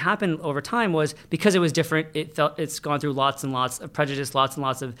sort of happened over time was because it was different, it's gone through lots and lots of prejudice, lots and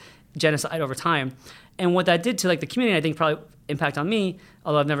lots of genocide over time. And what that did to the community, I think probably impact on me,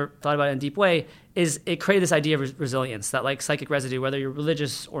 although I've never thought about it in a deep way, is it created this idea of resilience, that psychic residue, whether you're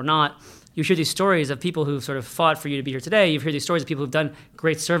religious or not. You hear these stories of people who've sort of fought for you to be here today. You hear these stories of people who've done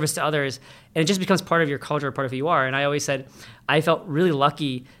great service to others, and it just becomes part of your culture, part of who you are. And I always said I felt really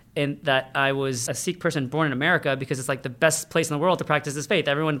lucky in that I was a Sikh person born in America because it's the best place in the world to practice this faith.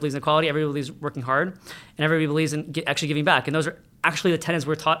 Everyone believes in equality, everybody believes working hard, and everybody believes in actually giving back. And those are actually the tenets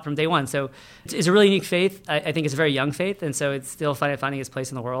we're taught from day one. So it's a really unique faith. I think it's a very young faith, and so it's still finding its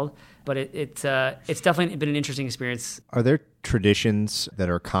place in the world. But it's definitely been an interesting experience. Are there traditions that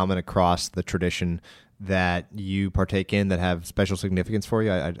are common across the tradition that you partake in that have special significance for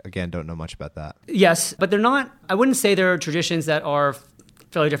you? I again, don't know much about that. Yes, but they're not, I wouldn't say there are traditions that are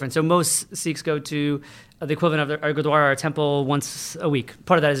fairly different. So most Sikhs go to the equivalent of our gurdwara, our temple, once a week.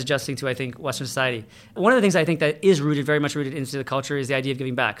 Part of that is adjusting to, I think, Western society. One of the things I think that is very much rooted into the culture is the idea of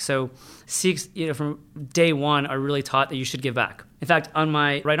giving back. So Sikhs, from day one, are really taught that you should give back. In fact, on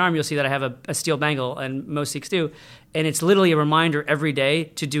my right arm, you'll see that I have a steel bangle, and most Sikhs do. And it's literally a reminder every day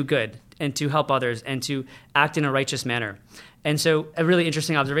to do good and to help others and to act in a righteous manner. And so a really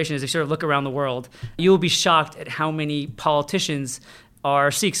interesting observation is if you sort of look around the world, you will be shocked at how many politicians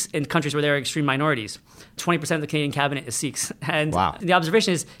are Sikhs in countries where there are extreme minorities. 20% of the Canadian cabinet is Sikhs. And wow. The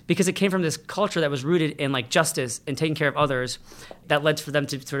observation is because it came from this culture that was rooted in justice and taking care of others, that led for them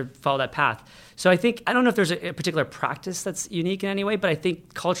to sort of follow that path. So I don't know if there's a particular practice that's unique in any way, but I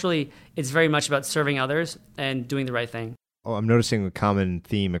think culturally it's very much about serving others and doing the right thing. Oh, I'm noticing a common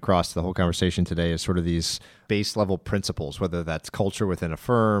theme across the whole conversation today is sort of these base level principles, whether that's culture within a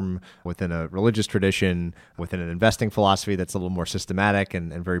firm, within a religious tradition, within an investing philosophy that's a little more systematic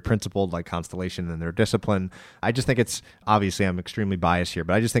and very principled, like Constellation and their discipline. I just think obviously I'm extremely biased here,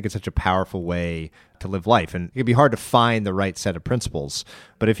 but I just think it's such a powerful way to live life. And it can be hard to find the right set of principles,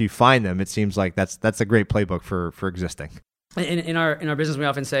 but if you find them, it seems like that's a great playbook for existing. In our business, we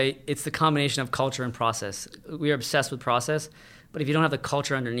often say it's the combination of culture and process. We are obsessed with process, but if you don't have the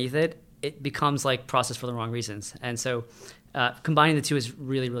culture underneath it, it becomes like process for the wrong reasons. And so combining the two is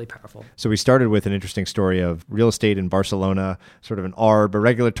really, really powerful. So we started with an interesting story of real estate in Barcelona, sort of an ARB, a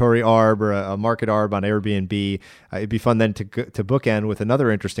regulatory ARB or a market ARB on Airbnb. It'd be fun then to bookend with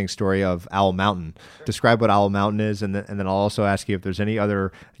another interesting story of Owl Mountain. Describe what Owl Mountain is, and then I'll also ask you if there's any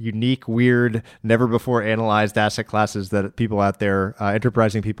other unique, weird, never before analyzed asset classes that people out there,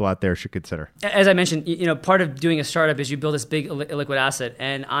 enterprising people out there should consider. As I mentioned, part of doing a startup is you build this big illiquid asset.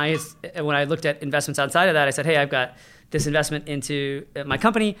 And when I looked at investments outside of that, I said, hey, I've got this investment into my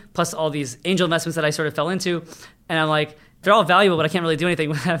company, plus all these angel investments that I sort of fell into. And I'm like, they're all valuable, but I can't really do anything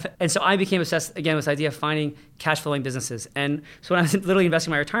with them. And so I became obsessed, again, with this idea of finding cash flowing businesses. And so when I was literally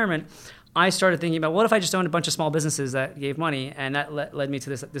investing in my retirement, I started thinking about, what if I just owned a bunch of small businesses that gave money? And that led me to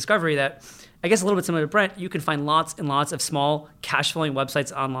this discovery that, I guess a little bit similar to Brent, you can find lots and lots of small cash flowing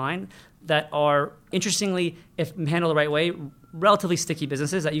websites online that are, interestingly, if handled the right way, relatively sticky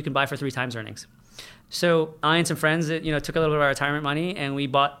businesses that you can buy for 3 times earnings. So I and some friends, took a little bit of our retirement money and we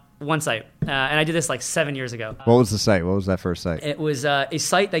bought one site. And I did this like 7 years ago. What was the site? What was that first site? It was a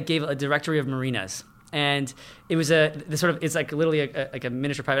site that gave a directory of marinas. And it was it's like literally like a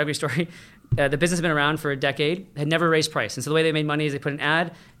miniature private equity story. The business had been around for a decade, had never raised price. And so the way they made money is they put an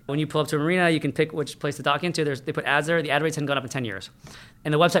ad. When you pull up to a marina, you can pick which place to dock into. They put ads there. The ad rates hadn't gone up in 10 years.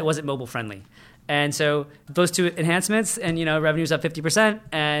 And the website wasn't mobile friendly. And so those 2 enhancements and, revenue's up 50%.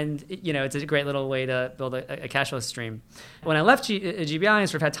 And, it's a great little way to build a cash flow stream. When I left GBI and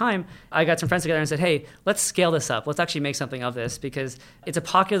sort of had time, I got some friends together and said, hey, let's scale this up. Let's actually make something of this, because it's a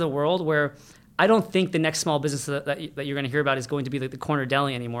pocket of the world where I don't think the next small business that you're going to hear about is going to be like the corner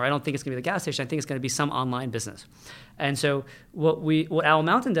deli anymore. I don't think it's going to be the gas station. I think it's going to be some online business. And so what Owl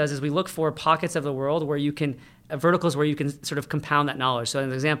Mountain does is we look for pockets of the world where you can, verticals where you can sort of compound that knowledge. So as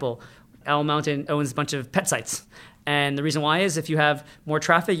an example, Owl Mountain owns a bunch of pet sites. And the reason why is if you have more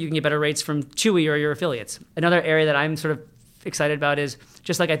traffic, you can get better rates from Chewy or your affiliates. Another area that I'm sort of excited about is,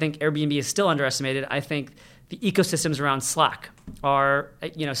 just like I think Airbnb is still underestimated, I think the ecosystems around Slack are,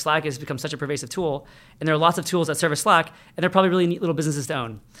 Slack has become such a pervasive tool, and there are lots of tools that service Slack, and they're probably really neat little businesses to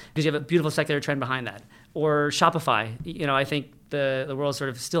own because you have a beautiful secular trend behind that. Or Shopify, I think the world sort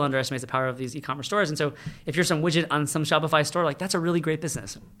of still underestimates the power of these e-commerce stores. And so if you're some widget on some Shopify store, like that's a really great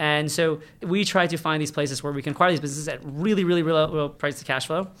business. And so we try to find these places where we can acquire these businesses at really, really, really low price to cash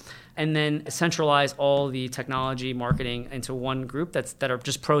flow, and then centralize all the technology marketing into one group that are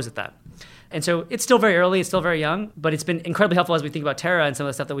just pros at that. And so it's still very early, it's still very young, but it's been incredibly helpful as we think about Terra and some of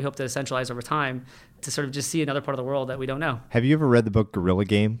the stuff that we hope to centralize over time to sort of just see another part of the world that we don't know. Have you ever read the book Gorilla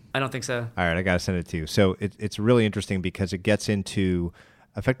Game? I don't think so. All right, I got to send it to you. So it's really interesting because it gets into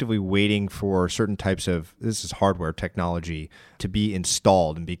effectively waiting for certain types of, this is hardware technology, to be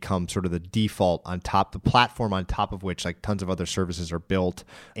installed and become sort of the default on top, the platform on top of which like tons of other services are built,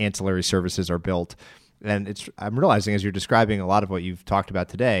 ancillary services are built. And I'm realizing as you're describing a lot of what you've talked about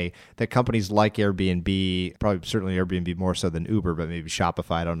today, that companies like Airbnb, probably certainly Airbnb more so than Uber, but maybe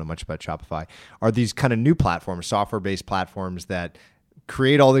Shopify, I don't know much about Shopify, are these kind of new platforms, software-based platforms that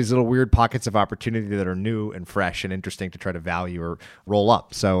create all these little weird pockets of opportunity that are new and fresh and interesting to try to value or roll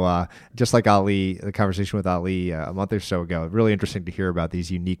up. So just like Ali, the conversation with Ali a month or so ago, really interesting to hear about these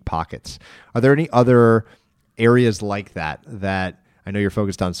unique pockets. Are there any other areas like that I know you're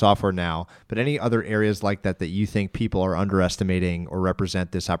focused on software now, but any other areas like that you think people are underestimating or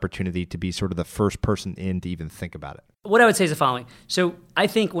represent this opportunity to be sort of the first person in to even think about it? What I would say is the following. So I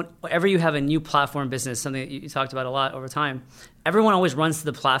think whenever you have a new platform business, something that you talked about a lot over time, everyone always runs to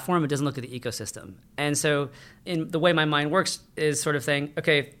the platform but doesn't look at the ecosystem. And so in the way my mind works is sort of saying,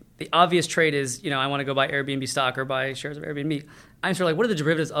 okay, the obvious trade is, I want to go buy Airbnb stock or buy shares of Airbnb. I'm sort of like, what are the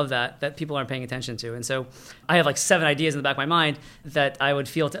derivatives of that people aren't paying attention to? And so I have like 7 ideas in the back of my mind that I would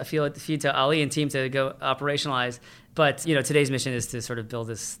feed to Ali and team to go operationalize. But today's mission is to sort of build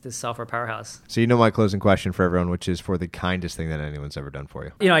this software powerhouse. So my closing question for everyone, which is for the kindest thing that anyone's ever done for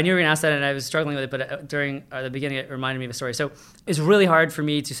you. I knew you were going to ask that, and I was struggling with it. But during the beginning, it reminded me of a story. So it's really hard for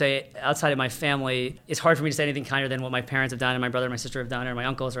me to say, outside of my family, it's hard for me to say anything kinder than what my parents have done, and my brother and my sister have done, or my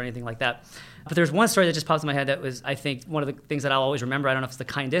uncles, or anything like that. But there's one story that just pops in my head that was, I think, one of the things that I'll always remember. I don't know if it's the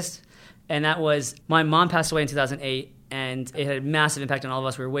kindest. And that was, my mom passed away in 2008, and it had a massive impact on all of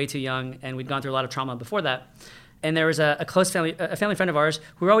us. We were way too young, and we'd gone through a lot of trauma before that. And there was a close family friend of ours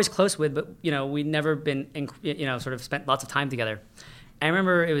who we were always close with, but we'd never been, sort of spent lots of time together. I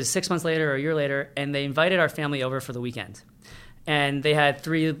remember it was 6 months later or a year later, and they invited our family over for the weekend. And they had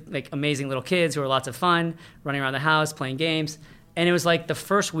 3 amazing little kids who were lots of fun, running around the house, playing games. And it was like the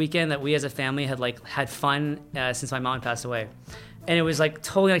first weekend that we as a family had fun since my mom passed away. And it was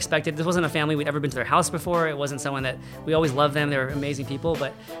totally unexpected. This wasn't a family we'd ever been to their house before. It wasn't someone that we always loved them. They were amazing people.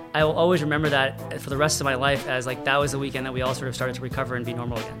 But I will always remember that for the rest of my life as that was the weekend that we all sort of started to recover and be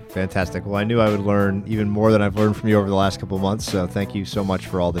normal again. Fantastic. Well, I knew I would learn even more than I've learned from you over the last couple of months. So thank you so much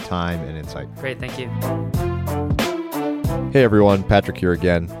for all the time and insight. Great. Thank you. Hey, everyone. Patrick here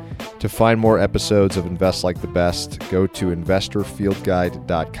again. To find more episodes of Invest Like the Best, go to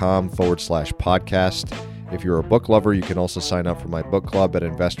investorfieldguide.com/podcast. If you're a book lover, you can also sign up for my book club at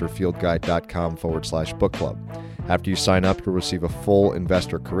investorfieldguide.com/book club. After you sign up, you'll receive a full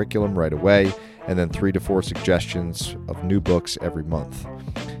investor curriculum right away, and then 3 to 4 suggestions of new books every month.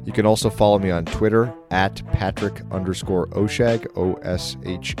 You can also follow me on Twitter at Patrick_Oshag,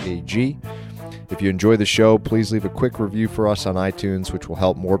 OSHAG. If you enjoy the show, please leave a quick review for us on iTunes, which will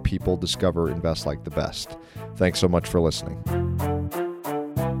help more people discover Invest Like the Best. Thanks so much for listening.